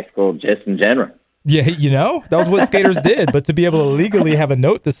half of high school just in general. Yeah, that was what skaters did. But to be able to legally have a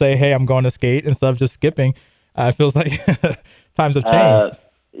note to say, hey, I'm going to skate instead of just skipping, it feels like times have changed.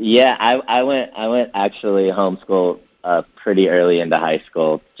 Yeah, I went actually homeschooled pretty early into high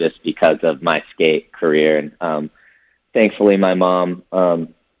school just because of my skate career. And thankfully, my mom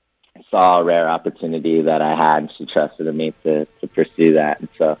saw a rare opportunity that I had, and she trusted in me to pursue that. And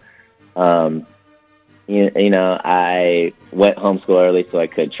so, I went homeschool early so I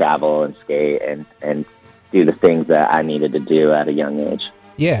could travel and skate and do the things that I needed to do at a young age.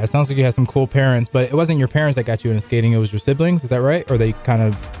 Yeah, it sounds like you had some cool parents, but it wasn't your parents that got you into skating. It was your siblings. Is that right? Or they kind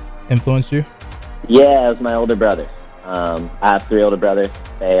of influenced you? Yeah, it was my older brothers. I have 3 older brothers.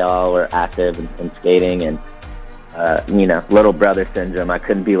 They all were active in skating and, little brother syndrome. I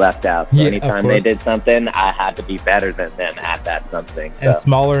couldn't be left out. So anytime they did something, I had to be better than them at that something. So. And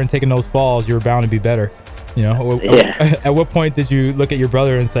smaller and taking those falls, you were bound to be better. Yeah. At what point did you look at your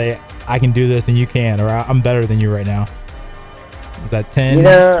brother and say, I can do this and you can, or I'm better than you right now? Was that 10,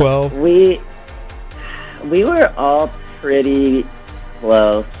 12? We were all pretty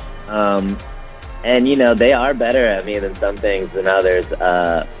close. And, they are better at me than some things than others.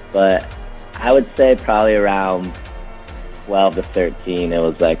 But I would say probably around 12 to 13, it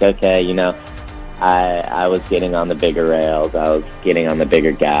was like, okay, I was getting on the bigger rails. I was getting on the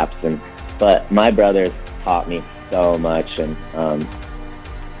bigger gaps. But my brothers taught me so much. And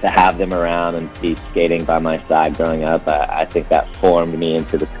to have them around and be skating by my side growing up, I think that formed me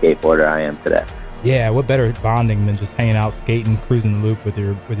into the skateboarder I am today. Yeah, what better bonding than just hanging out, skating, cruising the loop with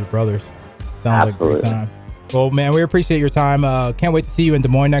your brothers? Sounds Absolutely. Like a great time. Well, man, we appreciate your time. Can't wait to see you in Des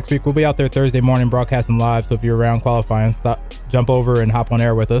Moines next week. We'll be out there Thursday morning broadcasting live, so if you're around qualifying, jump over and hop on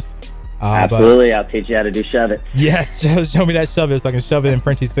air with us. Absolutely, I'll teach you how to do shove it. Yes, show me that shove it so I can shove it in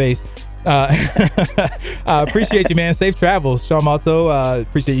Frenchie's face. Appreciate you, man. Safe travels, Sean Malto.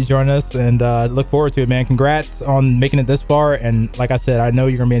 Appreciate you joining us and look forward to it, man. Congrats on making it this far. And like I said, I know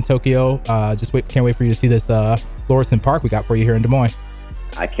you're gonna be in Tokyo. Can't wait for you to see this Lorison Park we got for you here in Des Moines.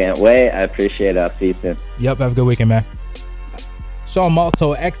 I can't wait. I appreciate it. I'll see you soon. Yep, have a good weekend, man. Sean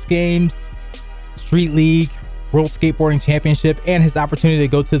Malto, X Games, Street League, World Skateboarding Championship, and his opportunity to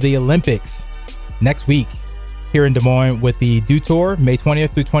go to the Olympics next week here in Des Moines with the Dew Tour, May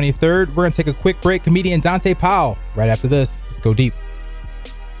 20th through 23rd. We're going to take a quick break. Comedian Dante Powell right after this. Let's go deep.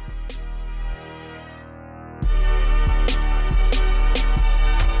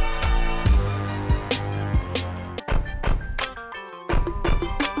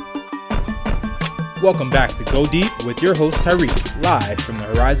 Welcome back to Go Deep with your host Tyreek, live from the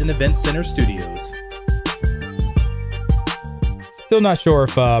Horizon Event Center studios. Still not sure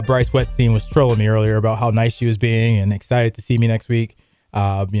if Bryce Wetstein was trolling me earlier about how nice she was being and excited to see me next week.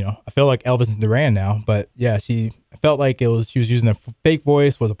 I feel like Elvis Duran now, but yeah, I felt like she was using a fake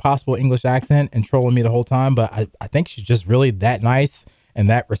voice with a possible English accent and trolling me the whole time. But I think she's just really that nice and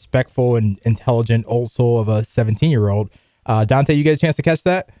that respectful and intelligent old soul of a 17-year-old. Dante, you get a chance to catch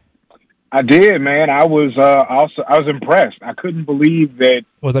that? I did, man. I was impressed. I couldn't believe that.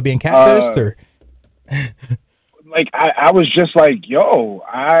 Was I being catfished or? I was just like, yo,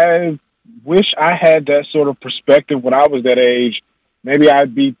 I wish I had that sort of perspective when I was that age. Maybe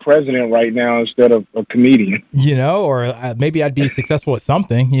I'd be president right now instead of a comedian. Or maybe I'd be successful at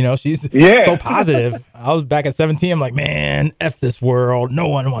something. She's so positive. I was back at 17. I'm like, man, F this world. No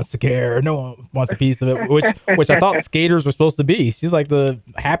one wants to care. No one wants a piece of it, which I thought skaters were supposed to be. She's like the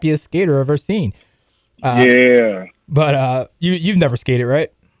happiest skater I've ever seen. Yeah. But you've never skated, right?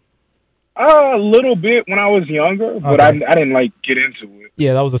 A little bit when I was younger, but okay. I didn't get into it.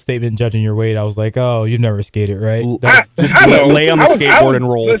 Yeah, that was a statement judging your weight. I was like, oh, you've never skated, right? Lay on the skateboard and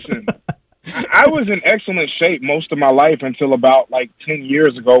roll. Listen, I was in excellent shape most of my life until about 10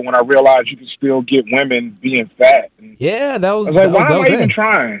 years ago when I realized you could still get women being fat. Yeah, that was. I was like, why am I even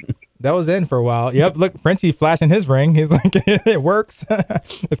trying? That was in for a while. Yep, look, Frenchie flashing his ring. He's like, it works.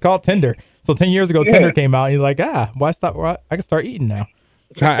 It's called Tinder. So 10 years ago, Tinder came out. And he's like, why stop? I can start eating now.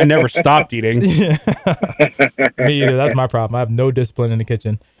 I never stopped eating. Me either. That's my problem. I have no discipline in the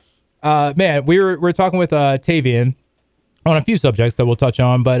kitchen. Man, we're talking with Tavian on a few subjects that we'll touch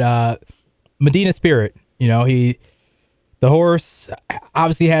on, but Medina Spirit, You know, the horse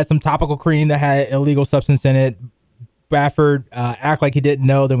obviously had some topical cream that had illegal substance in it. Baffert act like he didn't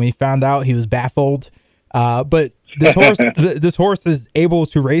know. Then when he found out, he was baffled. But this horse is able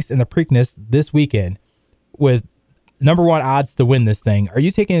to race in the Preakness this weekend with number one odds to win this thing. Are you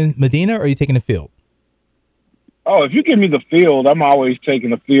taking Medina or are you taking the field? Oh, if you give me the field, I'm always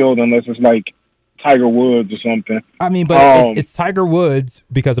taking the field unless it's like Tiger Woods or something. I mean, but it's Tiger Woods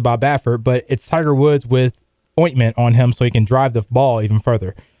because of Bob Baffert, but it's Tiger Woods with ointment on him so he can drive the ball even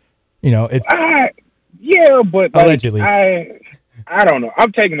further. You know, it's yeah, but allegedly, I don't know.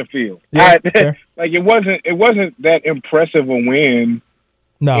 I'm taking the field. Yeah, like it wasn't that impressive a win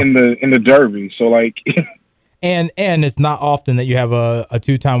no. in the Derby. So like, and it's not often that you have a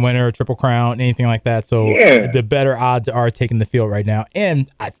 2-time winner, a Triple Crown, anything like that. So the better odds are taking the field right now. And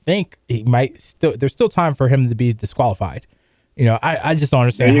I think he might there's still time for him to be disqualified. You know, I just don't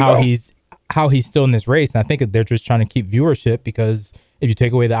understand how he's still in this race. And I think they're just trying to keep viewership because if you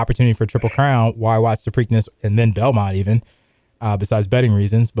take away the opportunity for Triple Crown, why watch the Preakness and then Belmont even, besides betting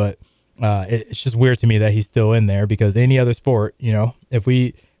reasons? But it's just weird to me that he's still in there because any other sport, you know, if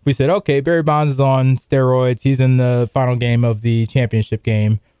we said, okay, Barry Bonds is on steroids, he's in the final game of the championship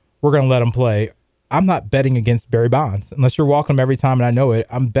game, we're going to let him play. I'm not betting against Barry Bonds. Unless you're walking him every time and I know it,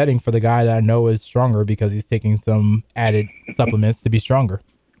 I'm betting for the guy that I know is stronger because he's taking some added supplements to be stronger,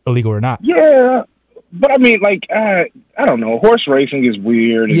 illegal or not. Yeah. But I mean, like, I don't know. Horse racing is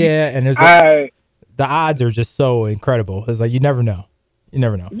weird. And there's the odds are just so incredible. It's like you never know. You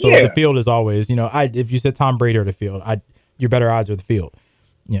never know. So the field is always, you know, if you said Tom Brady or the field, your better odds are the field.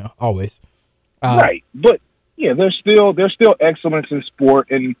 You know, always. Right. But yeah, there's still excellence in sport,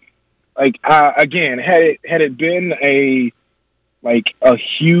 and like again, had it been a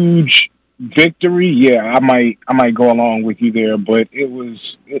huge victory, I might go along with you there, but it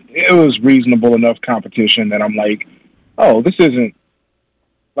was reasonable enough competition that I'm like, oh, this isn't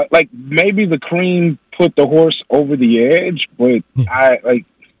like maybe the cream put the horse over the edge, but I like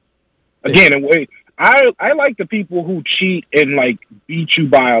the people who cheat and like beat you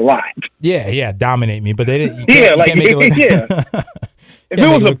by a lot. Yeah, dominate me, but they didn't. If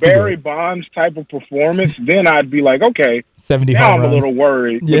it was a Barry Bonds type of performance, then I'd be like, okay, 70 now I'm runs. a little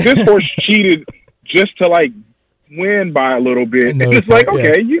worried. Yeah. But this horse cheated just to like win by a little bit. And it's like,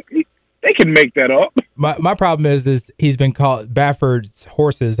 okay, they can make that up. My problem is he's been caught. Baffert's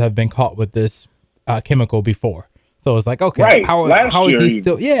horses have been caught with this chemical before, so it's like, okay, right. how is he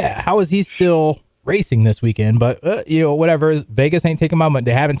still? Yeah, how is he still racing this weekend? But whatever. Vegas ain't taking my money.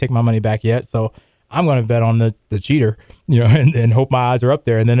 They haven't taken my money back yet, so I'm going to bet on the cheater, and hope my odds are up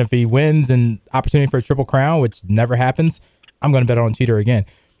there. And then if he wins and opportunity for a Triple Crown, which never happens, I'm going to bet on cheater again.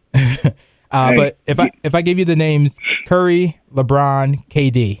 But if I give you the names Curry, LeBron,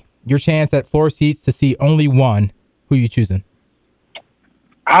 KD, your chance at floor seats to see only one, who you choosing?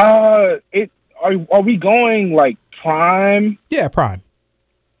 Are we going like prime? Yeah, prime.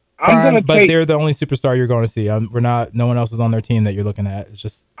 But they're the only superstar you're going to see. No one else is on their team that you're looking at. It's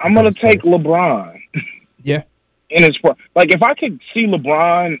just I'm going to take LeBron. Yeah. In his like, if I could see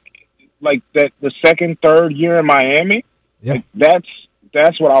LeBron like that the second, third year in Miami, like,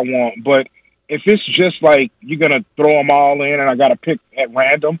 that's what I want. But if it's just like you're going to throw them all in and I got to pick at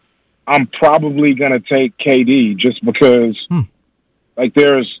random, I'm probably going to take KD just because. Like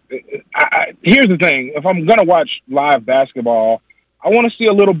here's the thing: if I'm going to watch live basketball, I want to see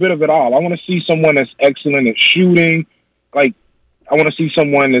a little bit of it all. I want to see someone that's excellent at shooting. Like, I want to see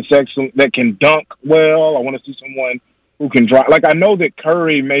someone that's excellent, that can dunk well. I want to see someone who can drive. Like, I know that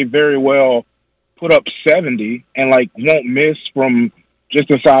Curry may very well put up 70 and, like, won't miss from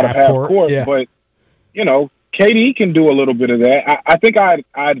just inside of half court. Yeah. But, KD can do a little bit of that. I think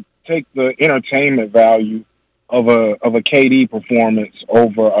I'd take the entertainment value of a KD performance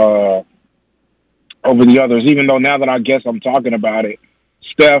over the others, even though now that I guess I'm talking about it,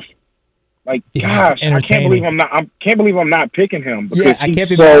 Steph, like, gosh, I can't believe I'm not picking him. Yeah, I can't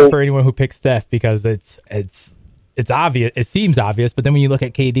be mad for anyone who picks Steph because it's obvious. It seems obvious, but then when you look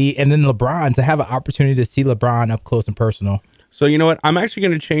at KD and then LeBron, to have an opportunity to see LeBron up close and personal. So you know what? I'm actually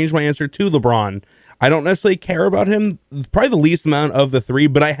going to change my answer to LeBron. I don't necessarily care about him, probably the least amount of the three,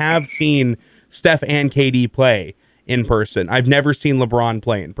 but I have seen Steph and KD play in person. I've never seen LeBron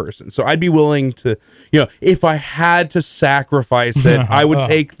play in person. So I'd be willing to, if I had to sacrifice it, I would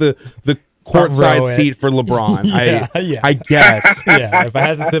take the courtside seat for LeBron. I guess. Yeah, if I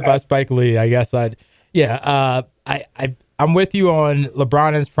had to sit by Spike Lee, I guess I'd. Yeah, I'm with you on LeBron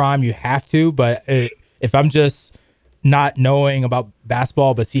in his prime. You have to, but if I'm just not knowing about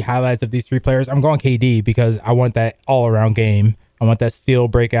basketball but see highlights of these three players, I'm going KD because I want that all-around game. I want that steal,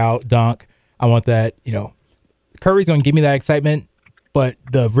 breakout, dunk. I want that, Curry's going to give me that excitement, but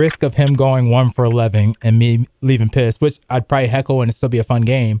the risk of him going 1 for 11 and me leaving pissed, which I'd probably heckle and it'd still be a fun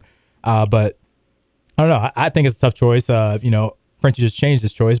game. But I don't know. I think it's a tough choice. Frenchie just changed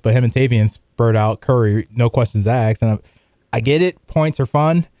his choice, but him and Tavian spurred out Curry, no questions asked. And I get it. Points are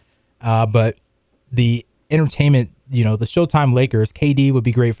fun. But the entertainment, the Showtime Lakers, KD would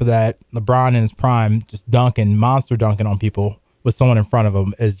be great for that. LeBron in his prime, just monster dunking on people with someone in front of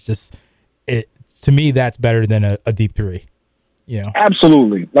him is just, to me, that's better than a deep three.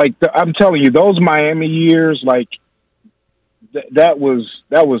 Absolutely. Like I'm telling you, those Miami years, like that was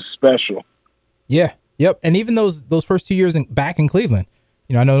special. Yeah. Yep. And even those first 2 years back in Cleveland,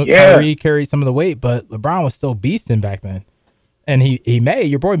 I know Kyrie carried some of the weight, but LeBron was still beasting back then. And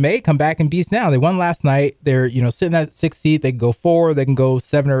your boy may come back and beast now. They won last night. They're, sitting at 6th seed. They can go 4, they can go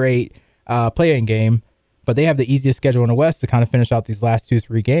 7 or 8 play-in game, but they have the easiest schedule in the West to kind of finish out these last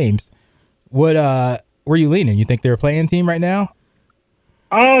 2-3 games. Where are you leaning? You think they're a play-in team right now?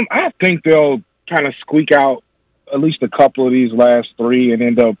 I think they'll kind of squeak out at least a couple of these last 3 and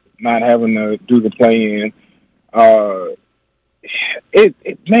end up not having to do the play-in.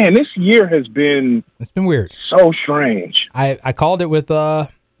 This year has been weird. So strange. I called it with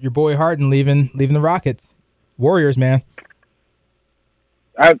your boy Harden leaving the Rockets. Warriors, man.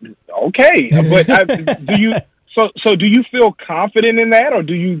 Okay, but do you feel confident in that, or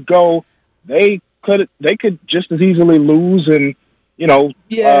do you go they could just as easily lose and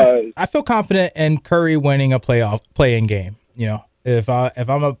I feel confident in Curry winning a play-in game. If I'm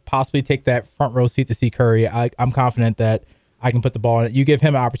gonna possibly take that front row seat to see Curry, I'm confident that I can put the ball in it. You give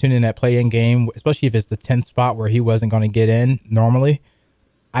him an opportunity in that play-in game, especially if it's the 10th spot where he wasn't going to get in normally.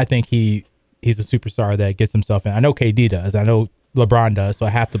 I think he's a superstar that gets himself in. I know KD does. I know LeBron does, so I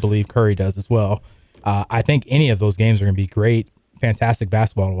have to believe Curry does as well. I think any of those games are going to be great, fantastic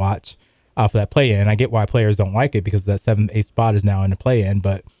basketball to watch for that play-in. I get why players don't like it because that 7th, 8th spot is now in the play-in,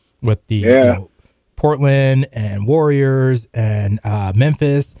 but with the Portland and Warriors and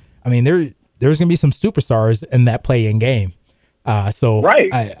Memphis, I mean, there's going to be some superstars in that play-in game.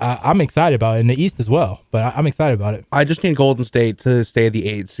 I'm excited about it in the East as well, but I'm excited about it. I just need Golden State to stay the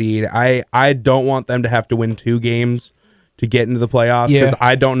 8th seed. I don't want them to have to win 2 games to get into the playoffs because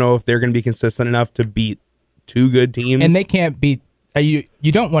I don't know if they're going to be consistent enough to beat 2 good teams. And they can't beat you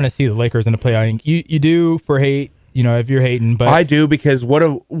don't want to see the Lakers in the playoff. You do for hate, if you're hating, but I do because what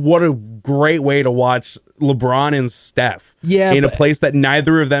a great way to watch LeBron and Steph in a place that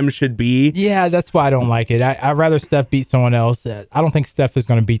neither of them should be. Yeah, that's why I don't like it. I'd rather Steph beat someone else. I don't think Steph is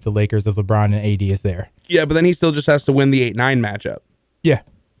going to beat the Lakers if LeBron and AD is there. Yeah, but then he still just has to win the 8-9 matchup. Yeah.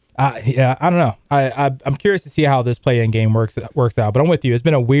 I don't know. I'm curious to see how this play-in game works out, but I'm with you. It's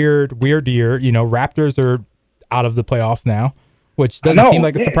been a weird year. Raptors are out of the playoffs now, which doesn't seem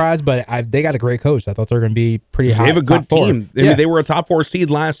like a surprise, but they got a great coach. I thought they were going to be pretty high. They have a good team. I mean, they were a top 4 seed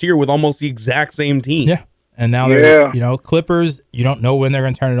last year with almost the exact same team. Yeah. And now they're, Clippers, you don't know when they're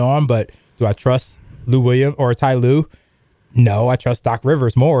going to turn it on, but do I trust Lou Williams or Ty Lue? No, I trust Doc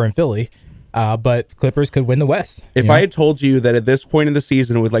Rivers more in Philly. But Clippers could win the West. If I had told you that at this point in the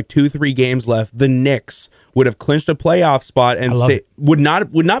season with like 2-3 games left, the Knicks would have clinched a playoff spot and would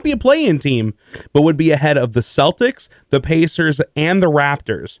not be a play-in team, but would be ahead of the Celtics, the Pacers, and the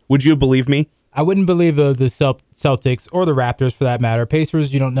Raptors, would you believe me? I wouldn't believe the Celtics or the Raptors for that matter.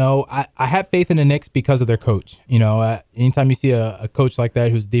 Pacers, you don't know. I have faith in the Knicks because of their coach. Anytime you see a coach like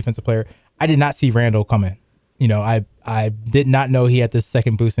that who's a defensive player, I did not see Randall coming. I did not know he had this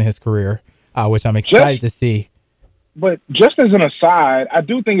second boost in his career, which I'm excited to see. But just as an aside, I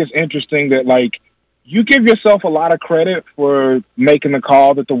do think it's interesting that, like, you give yourself a lot of credit for making the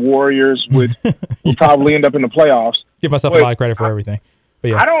call that the Warriors would probably end up in the playoffs. Give myself a lot of credit for everything. But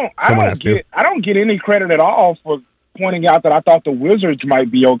yeah, I don't get any credit at all for pointing out that I thought the Wizards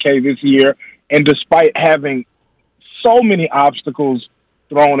might be okay this year, and despite having so many obstacles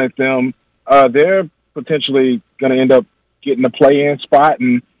thrown at them, they're potentially going to end up getting a play-in spot,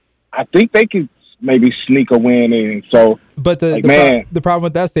 and I think they could maybe sneak a win in. So, but the problem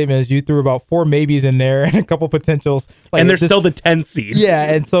with that statement is you threw about 4 maybes in there and a couple potentials, and they're still the 10th seed.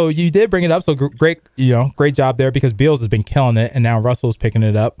 Yeah, and so you did bring it up. So great, great job there because Beals has been killing it, and now Russell's picking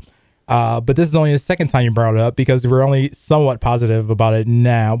it up. But this is only the second time you brought it up because we're only somewhat positive about it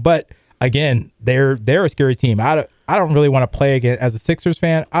now. But again, they're a scary team. I don't really want to play against, as a Sixers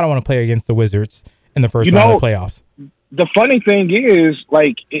fan, I don't want to play against the Wizards in the first round of the playoffs. The funny thing is,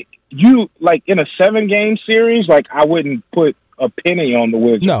 in a 7-game series, I wouldn't put a penny on the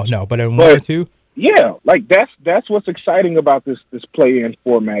Wizards. No, but in 1 or 2? Yeah, that's what's exciting about this play-in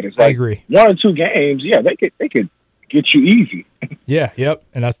format. Is I agree. 1 or 2 games, they could get you easy. Yeah, yep.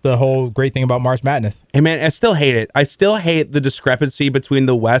 And that's the whole great thing about March Madness. Hey, man, I still hate it. I still hate the discrepancy between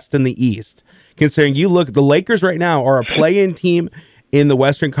the West and the East. Considering you look, the Lakers right now are a play-in team in the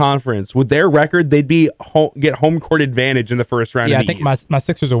Western Conference. With their record, they'd be get home court advantage in the first round. Yeah, of the I think East. my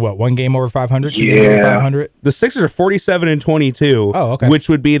Sixers are what, 1 game over 500? Yeah. Game over 500? The Sixers are 47-22. Oh, okay. Which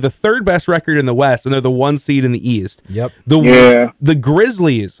would be the third best record in the West, and they're the 1 seed in the East. Yep. The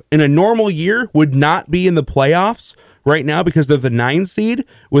Grizzlies in a normal year would not be in the playoffs right now because they're the 9 seed.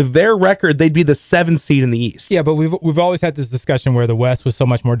 With their record, they'd be the 7 seed in the East. Yeah, but we've always had this discussion where the West was so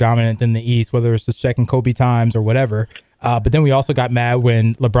much more dominant than the East, whether it's just checking Kobe times or whatever. But then we also got mad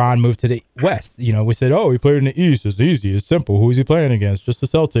when LeBron moved to the West. You know, we said, oh, he played in the East. It's easy. It's simple. Who is he playing against? Just the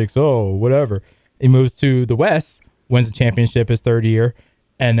Celtics. Oh, whatever. He moves to the West, wins the championship his third year.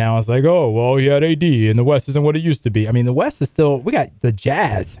 And now it's like, oh, well, he had AD, and the West isn't what it used to be. I mean, the West is still, we got the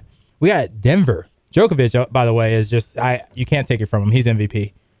Jazz. We got Denver. Djokovic, by the way, is just, you can't take it from him. He's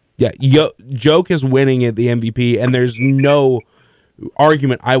MVP. Yeah, Joke is winning at the MVP, and there's no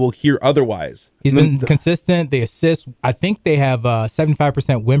argument I will hear otherwise. He's been consistent. They assist. I think they have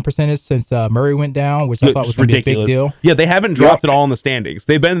 75% win percentage since Murray went down, which I thought was ridiculous. A big deal. Yeah, they haven't dropped at all in the standings.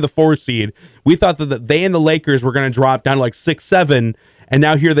 They've been in the 4 seed. We thought that they and the Lakers were going to drop down to like 6-7, and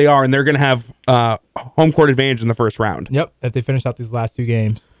now here they are, and they're going to have home court advantage in the first round. Yep, if they finish out these last 2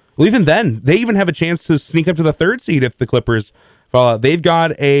 games. Well, even then, they even have a chance to sneak up to the 3rd seed if the Clippers fall out. They've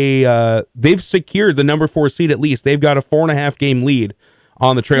got they've secured the number 4 seed at least. They've got a 4.5 game lead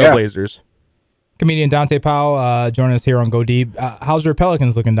on the Trailblazers. Yeah. Comedian Dante Powell joining us here on Go Deep. How's your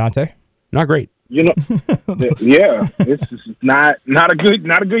Pelicans looking, Dante? Not great. You know, yeah, it's not a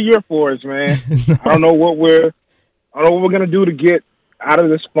good year for us, man. I don't know what we're gonna do to get out of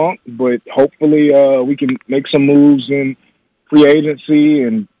this funk, but hopefully we can make some moves in free agency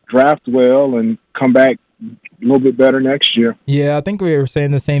and draft well and come back a little bit better next year. Yeah, I think we were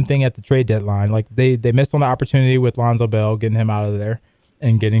saying the same thing at the trade deadline. Like they missed on the opportunity with Lonzo Bell, getting him out of there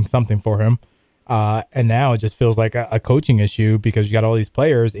and getting something for him. And now it just feels like a coaching issue because you got all these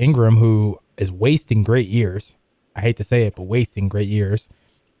players, Ingram, who is wasting great years. I hate to say it, but wasting great years.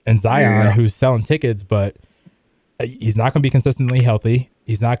 And Zion, who's selling tickets, but he's not going to be consistently healthy.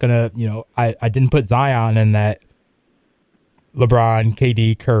 He's not going to, I didn't put Zion in that LeBron,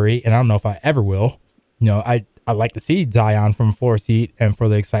 KD, Curry, and I don't know if I ever will. I like to see Zion from a floor seat and for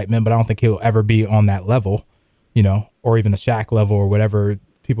the excitement, but I don't think he'll ever be on that level, or even the Shaq level or whatever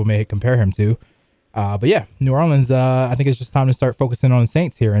people may compare him to. But yeah, New Orleans, I think it's just time to start focusing on the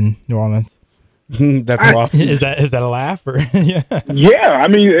Saints here in New Orleans. That's rough. Is that a laugh? Or yeah. Yeah, I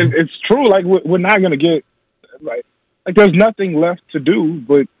mean, it's true. Like, we're not going to get, like there's nothing left to do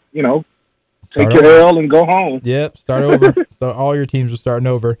but, take your L and go home. Yep, start over. So all your teams are starting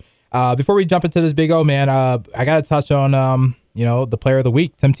over. Before we jump into this big O, man, I got to touch on, the player of the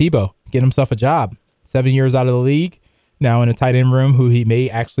week, Tim Tebow, getting himself a job. 7 years out of the league, now in a tight end room, who he may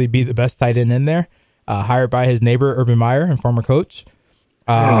actually be the best tight end in there. Hired by his neighbor, Urban Meyer, and former coach,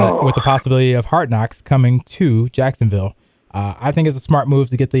 with the possibility of Hard Knocks coming to Jacksonville. I think it's a smart move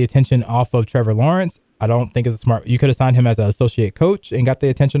to get the attention off of Trevor Lawrence. I don't think it's a smart. You could have signed him as an associate coach and got the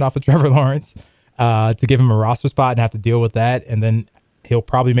attention off of Trevor Lawrence to give him a roster spot and have to deal with that. And then he'll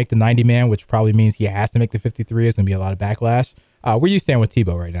probably make the 90-man, which probably means he has to make the 53. It's going to be a lot of backlash. Where you stand with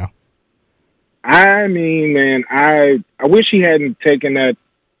Tebow right now? I mean, man, I wish he hadn't taken that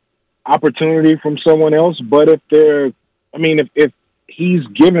opportunity from someone else. But if he's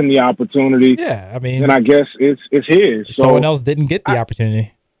given the opportunity, then I guess it's his. So someone else didn't get the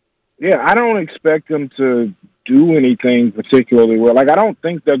opportunity. Yeah, I don't expect him to do anything particularly well. Like, I don't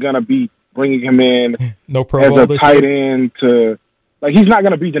think they're going to be bringing him in no Pro as Bowl a tight end to, like, he's not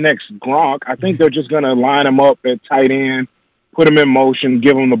going to be the next Gronk. I think they're just going to line him up at tight end, put him in motion,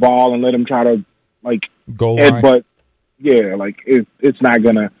 give him the ball, and let him try to, like, goal line. But yeah, like, it's not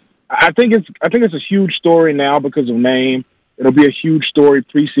going to. I think it's a huge story now because of name. It'll be a huge story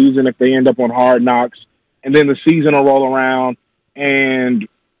preseason if they end up on Hard Knocks, and then the season will roll around, and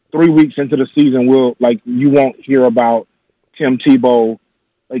 3 weeks into the season, you won't hear about Tim Tebow.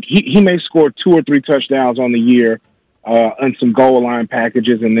 Like, he may score 2 or 3 touchdowns on the year and some goal line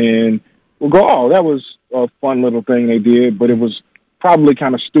packages, and then we'll go, oh, that was a fun little thing they did, but it was probably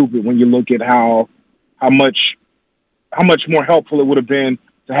kind of stupid when you look at how much more helpful it would have been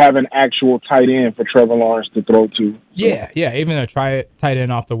to have an actual tight end for Trevor Lawrence to throw to. So. Yeah, even a tight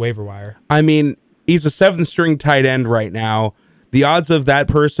end off the waiver wire. I mean, he's a 7th-string tight end right now. The odds of that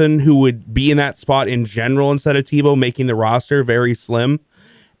person who would be in that spot in general instead of Tebow making the roster very slim.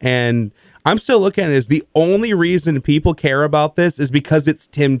 And I'm still looking at it as the only reason people care about this is because it's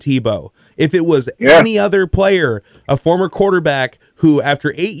Tim Tebow. If it was any other player, a former quarterback who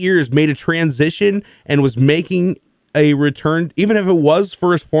after 8 years made a transition and was making a return, even if it was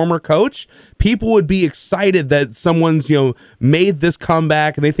for his former coach, people would be excited that someone's, made this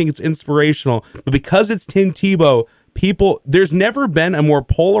comeback and they think it's inspirational. But because it's Tim Tebow, there's never been a more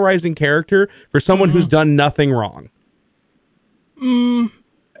polarizing character for someone who's done nothing wrong. Yeah,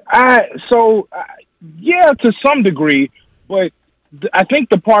 to some degree, but I think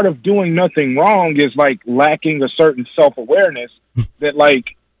the part of doing nothing wrong is like lacking a certain self-awareness that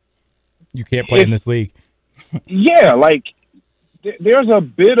like you can't play in this league. Yeah, like there's a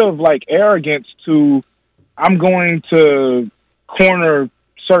bit of like arrogance to I'm going to corner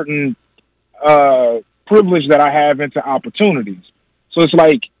certain privilege that I have into opportunities. So it's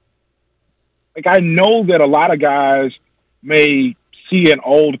like I know that a lot of guys may see an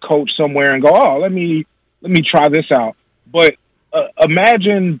old coach somewhere and go, "Oh, let me try this out." But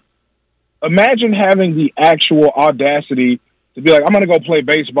imagine having the actual audacity to be like, "I'm going to go play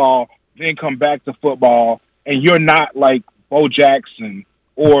baseball, then come back to football," and you're not like Bo Jackson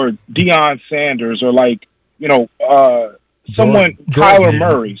or Deion Sanders or someone Kyler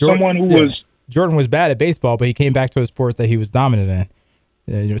Murray, someone who was. Jordan was bad at baseball, but he came back to a sport that he was dominant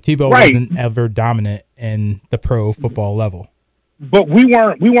in. Tebow wasn't ever dominant in the pro football level. But we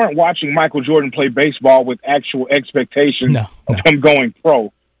weren't watching Michael Jordan play baseball with actual expectations of him going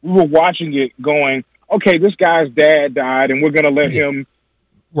pro. We were watching it going, okay, this guy's dad died, and we're going to let him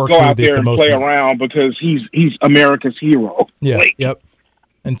go out there and play around because he's America's hero. Yeah, yep.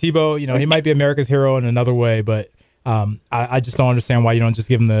 And Tebow, he might be America's hero in another way, but I just don't understand why you don't just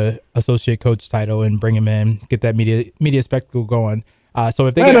give him the associate coach title and bring him in, get that media spectacle going. So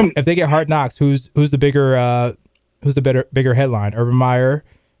if they get Hard Knocks, who's the bigger bigger headline? Urban Meyer,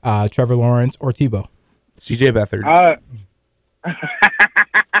 Trevor Lawrence, or Tebow? CJ Beathard.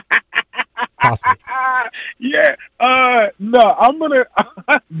 Possibly. Yeah. No, I'm gonna.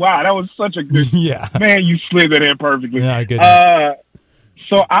 Wow, that was such a good. Yeah. Man, you slid that in perfectly. Yeah, good.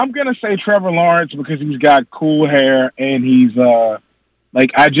 So I'm gonna say Trevor Lawrence because he's got cool hair and he's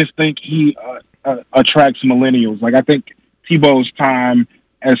I just think he attracts millennials. Like I think Tebow's time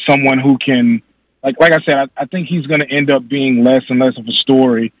as someone who can, like I said, I think he's gonna end up being less and less of a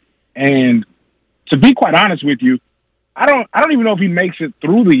story. And to be quite honest with you, I don't even know if he makes it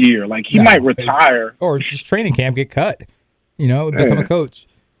through the year. Like he might retire or just training camp get cut. Become a coach.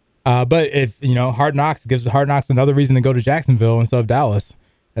 But if Hard Knocks gives Hard Knocks another reason to go to Jacksonville instead of Dallas,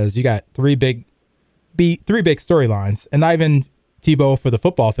 as you got three big storylines, and not even Tebow for the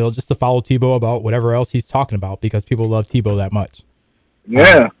football field, just to follow Tebow about whatever else he's talking about because people love Tebow that much.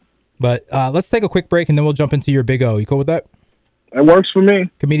 Yeah. But let's take a quick break and then we'll jump into your Big O. You cool with that? That works for me.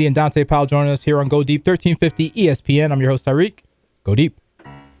 Comedian Dante Powell joining us here on Go Deep 1350 ESPN. I'm your host Tyreek. Go Deep.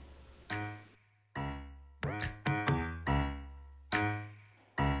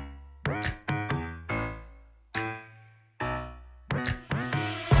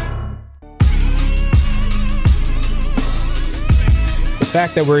 The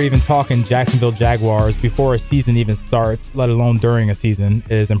fact that we're even talking Jacksonville Jaguars before a season even starts, let alone during a season,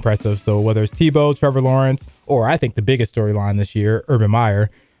 is impressive. So whether it's Tebow, Trevor Lawrence, or I think the biggest storyline this year, Urban Meyer,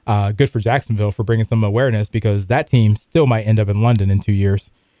 good for Jacksonville for bringing some awareness because that team still might end up in London in 2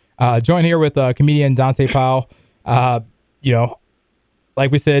 years. Join here with comedian Dante Powell. Like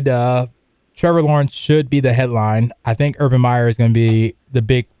we said, Trevor Lawrence should be the headline. I think Urban Meyer is going to be the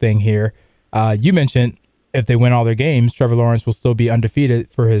big thing here. You mentioned if they win all their games, Trevor Lawrence will still be undefeated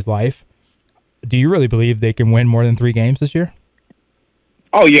for his life. Do you really believe they can win more than 3 games this year?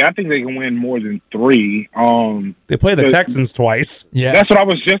 Oh, yeah, I think they can win more than 3. They play the Texans twice. Yeah, that's what I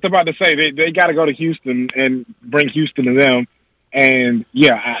was just about to say. They got to go to Houston and bring Houston to them. And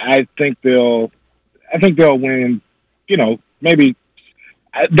yeah, I think they'll win. Maybe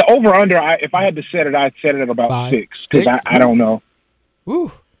the over under. If I had to set it, I'd set it at about 6 because I don't know.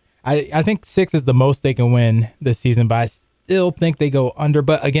 Woo. I think 6 is the most they can win this season, but I still think they go under.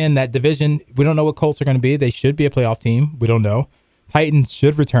 But again, that division, we don't know what Colts are going to be. They should be a playoff team. We don't know. Titans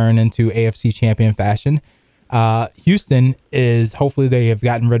should return into AFC champion fashion. Houston is, hopefully they have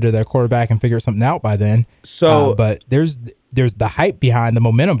gotten rid of their quarterback and figured something out by then. So, but there's the hype behind, the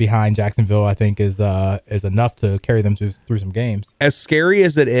momentum behind Jacksonville, I think is enough to carry them through some games. As scary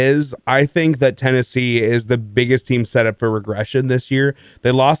as it is, I think that Tennessee is the biggest team set up for regression this year.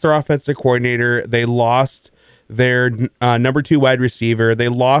 They lost their offensive coordinator. They lost their number 2 wide receiver. They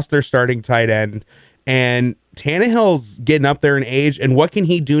lost their starting tight end. And Tannehill's getting up there in age, and what can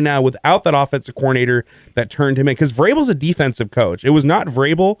he do now without that offensive coordinator that turned him in? Because Vrabel's a defensive coach. It was not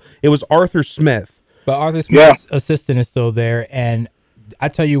Vrabel. It was Arthur Smith. But Arthur Smith's assistant is still there, and I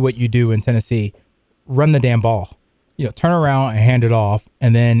tell you what you do in Tennessee. Run the damn ball. Turn around and hand it off,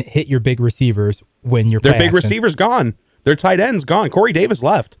 and then hit your big receivers when you're Their big receivers gone. Their tight ends gone. Corey Davis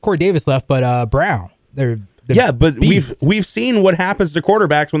left. But Brown. But we've seen what happens to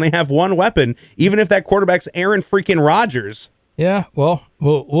quarterbacks when they have one weapon, even if that quarterback's Aaron freaking Rodgers. Yeah, well,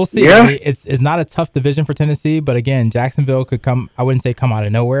 we'll see. Yeah. I mean, it's not a tough division for Tennessee, but again, Jacksonville could come. I wouldn't say come out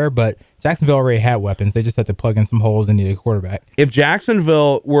of nowhere, but Jacksonville already had weapons. They just had to plug in some holes and need a quarterback. If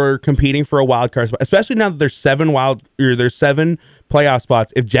Jacksonville were competing for a wild card spot, especially now that there's seven playoff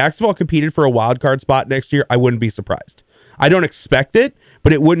spots, if Jacksonville competed for a wild card spot next year, I wouldn't be surprised. I don't expect it,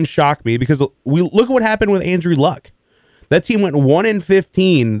 but it wouldn't shock me because we look at what happened with Andrew Luck. That team went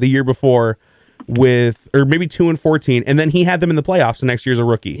 1-15 the year before. Or maybe 2-14, and then he had them in the playoffs the next year as a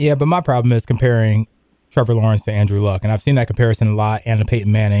rookie. Yeah, but my problem is comparing Trevor Lawrence to Andrew Luck, and I've seen that comparison a lot, and to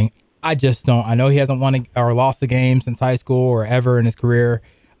Peyton Manning. I just don't. I know he hasn't won or lost a game since high school or ever in his career.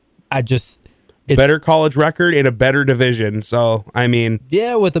 Better college record in a better division. So, I mean.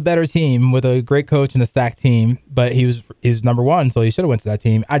 Yeah, with a better team, with a great coach and a stacked team, but he's number one, so he should have went to that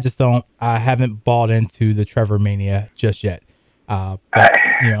team. I haven't bought into the Trevor mania just yet. I'm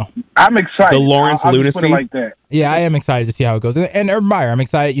excited. The Lawrence lunacy. Like that. Yeah, I am excited to see how it goes. And Urban Meyer, I'm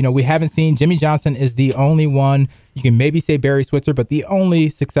excited. We haven't seen Jimmy Johnson is the only one. You can maybe say Barry Switzer, but the only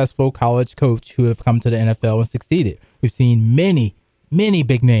successful college coach who have come to the NFL and succeeded. We've seen many, many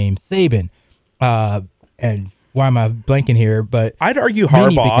big names. Saban, and why am I blanking here? But I'd argue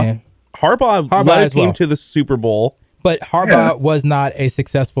Harbaugh. Harbaugh led a team to the Super Bowl. But Harbaugh was not a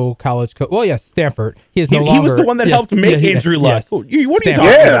successful college coach. Well, yes, Stanford. He was the one that helped make Andrew Luck. What are you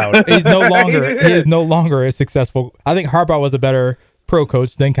talking about? He is no longer a successful. I think Harbaugh was a better pro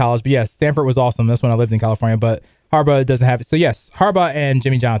coach than college. But yes, Stanford was awesome. That's when I lived in California. But Harbaugh doesn't have it. So yes, Harbaugh and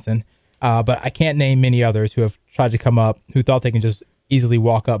Jimmy Johnson. But I can't name many others who have tried to come up who thought they can just easily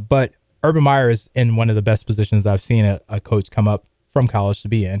walk up. But Urban Meyer is in one of the best positions that I've seen a coach come up from college to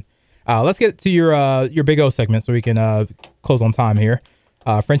be in. Let's get to your Big O segment so we can close on time here.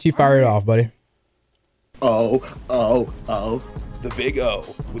 Frenchie, fire it off, buddy. The Big O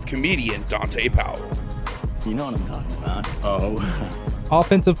with comedian Dante Powell. You know what I'm talking about.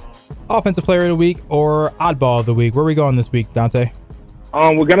 Offensive player of the week or oddball of the week. Where are we going this week, Dante?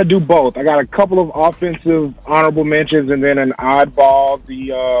 We're going to do both. I got a couple of offensive honorable mentions and then an oddball.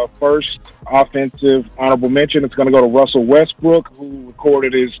 The first offensive honorable mention is going to go to Russell Westbrook, who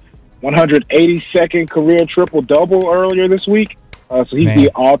recorded his 182nd career triple-double earlier this week. So he's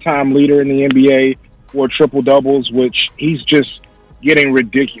the all-time leader in the NBA for triple-doubles, which he's just getting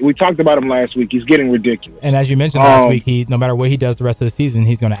ridiculous. We talked about him last week. He's getting ridiculous. And as you mentioned last week, no matter what he does the rest of the season,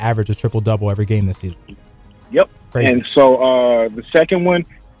 he's going to average a triple-double every game this season. Yep. Crazy. And so the second one,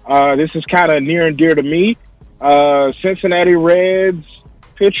 this is kind of near and dear to me. Cincinnati Reds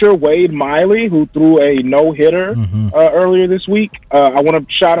pitcher Wade Miley, who threw a no-hitter earlier this week. I want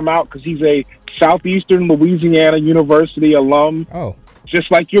to shout him out because he's a Southeastern Louisiana University alum,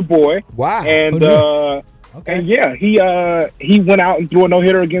 just like your boy. Wow! And and yeah, he went out and threw a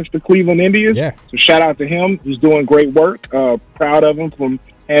no-hitter against the Cleveland Indians. Yeah. So shout out to him. He's doing great work. Proud of him from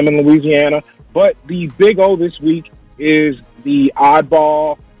Hammond, Louisiana. But the Big O this week is the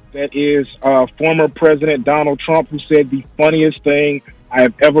oddball that is former President Donald Trump, who said the funniest thing I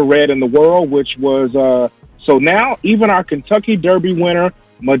have ever read in the world, which was, so now even our Kentucky Derby winner,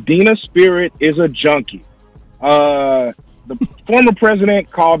 Medina Spirit, is a junkie. The former president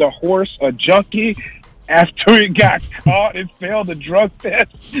called a horse a junkie after it got caught and failed the drug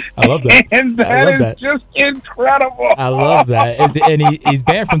test. I love that. And that is just incredible. I love that. He's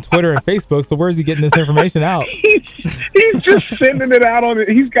banned from Twitter and Facebook, so where's he getting this information out? He's just sending it out on it.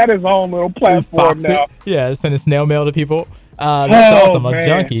 He's got his own little platform now. Yeah, sending snail mail to people. That's awesome. Man. A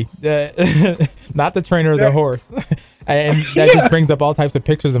junkie. Not the trainer of the horse. And that just brings up all types of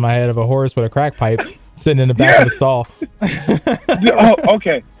pictures in my head of a horse with a crack pipe sitting in the back of the stall.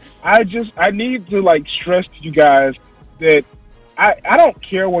 Okay. I need to stress to you guys that I don't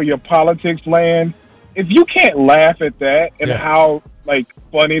care where your politics land. If you can't laugh at that and how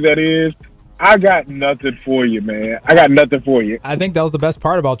funny that is, I got nothing for you, man. I got nothing for you. I think that was the best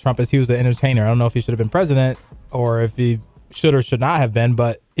part about Trump is he was an entertainer. I don't know if he should have been president or if he should or should not have been,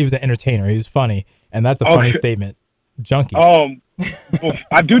 but he was an entertainer. He was funny, and that's a funny statement. Junkie.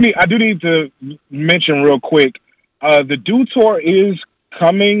 I do need to mention real quick. The Dew Tour is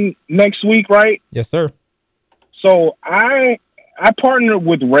coming next week, right? Yes, sir. So I I partnered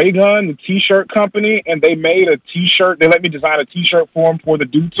with Raygun, the T-shirt company, and they made a T-shirt. They let me design a T-shirt for them for the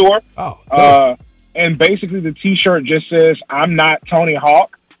Dude Tour. Oh, and basically the T-shirt just says, "I'm not Tony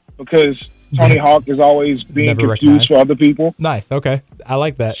Hawk," because Tony Hawk is always being Never confused recognized. for other people. Nice. Okay, I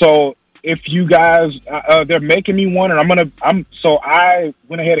like that. So if you guys, they're making me one, and so I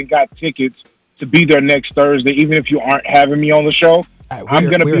went ahead and got tickets to be there next Thursday, even if you aren't having me on the show. I'm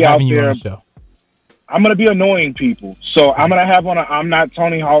going to be out there. On the show. I'm going to be annoying people. So I'm going to have on a "I'm not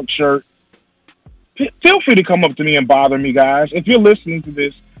Tony Hawk" shirt. Feel free to come up to me and bother me, guys. If you're listening to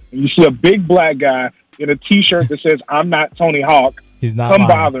this and you see a big black guy in a T-shirt that says "I'm not Tony Hawk," he's not come lying.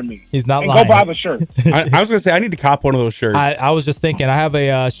 bother me. He's not and lying. Go buy the shirt. I was going to say, I need to cop one of those shirts. I was just thinking, I have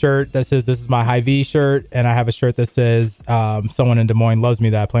a shirt that says "This is my high V" shirt, and I have a shirt that says "Someone in Des Moines loves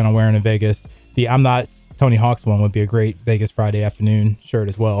me" that I plan on wearing in Vegas. The "I'm not Tony Hawk's" one would be a great Vegas Friday afternoon shirt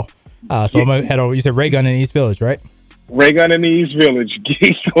as well. So I'm gonna head over. You said Raygun in East Village, right? Raygun in the East Village.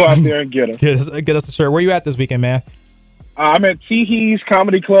 Go out there and get them. Get us a shirt. Where you at this weekend, man? I'm at Teehee's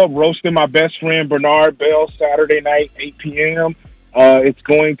Comedy Club roasting my best friend Bernard Bell Saturday night, 8 p.m. It's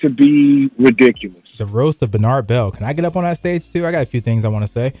going to be ridiculous. The roast of Bernard Bell. Can I get up on that stage too? I got a few things I want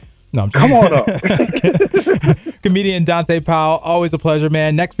to say. No, I'm Come on up. Comedian Dante Powell, always a pleasure,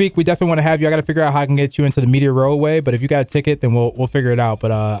 man. Next week we definitely want to have you. I got to figure out how I can get you into the Media Roadway, but if you got a ticket, then we'll figure it out.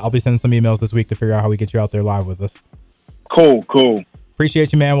 But I'll be sending some emails this week to figure out how we get you out there live with us. Cool.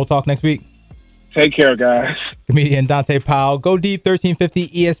 Appreciate you, man. We'll talk next week. Take care, guys. Comedian Dante Powell. Go Deep 1350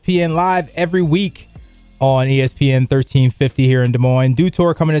 ESPN live every week on ESPN 1350 here in Des Moines. Dude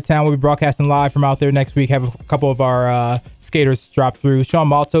Tour coming to town. We'll be broadcasting live from out there next week. Have a couple of our skaters drop through. Sean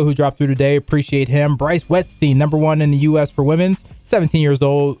Malto, who dropped through today, appreciate him. Bryce Wetstein, #1 in the U.S. for women's, 17 years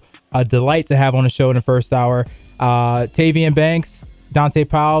old. A delight to have on the show in the first hour. Tavian Banks, Dante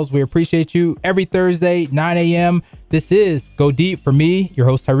Powell's, we appreciate you. Every Thursday, 9 a.m. This is Go Deep for me, your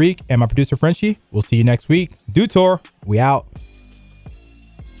host Tyreek, and my producer Frenchie. We'll see you next week. Dude Tour, we out.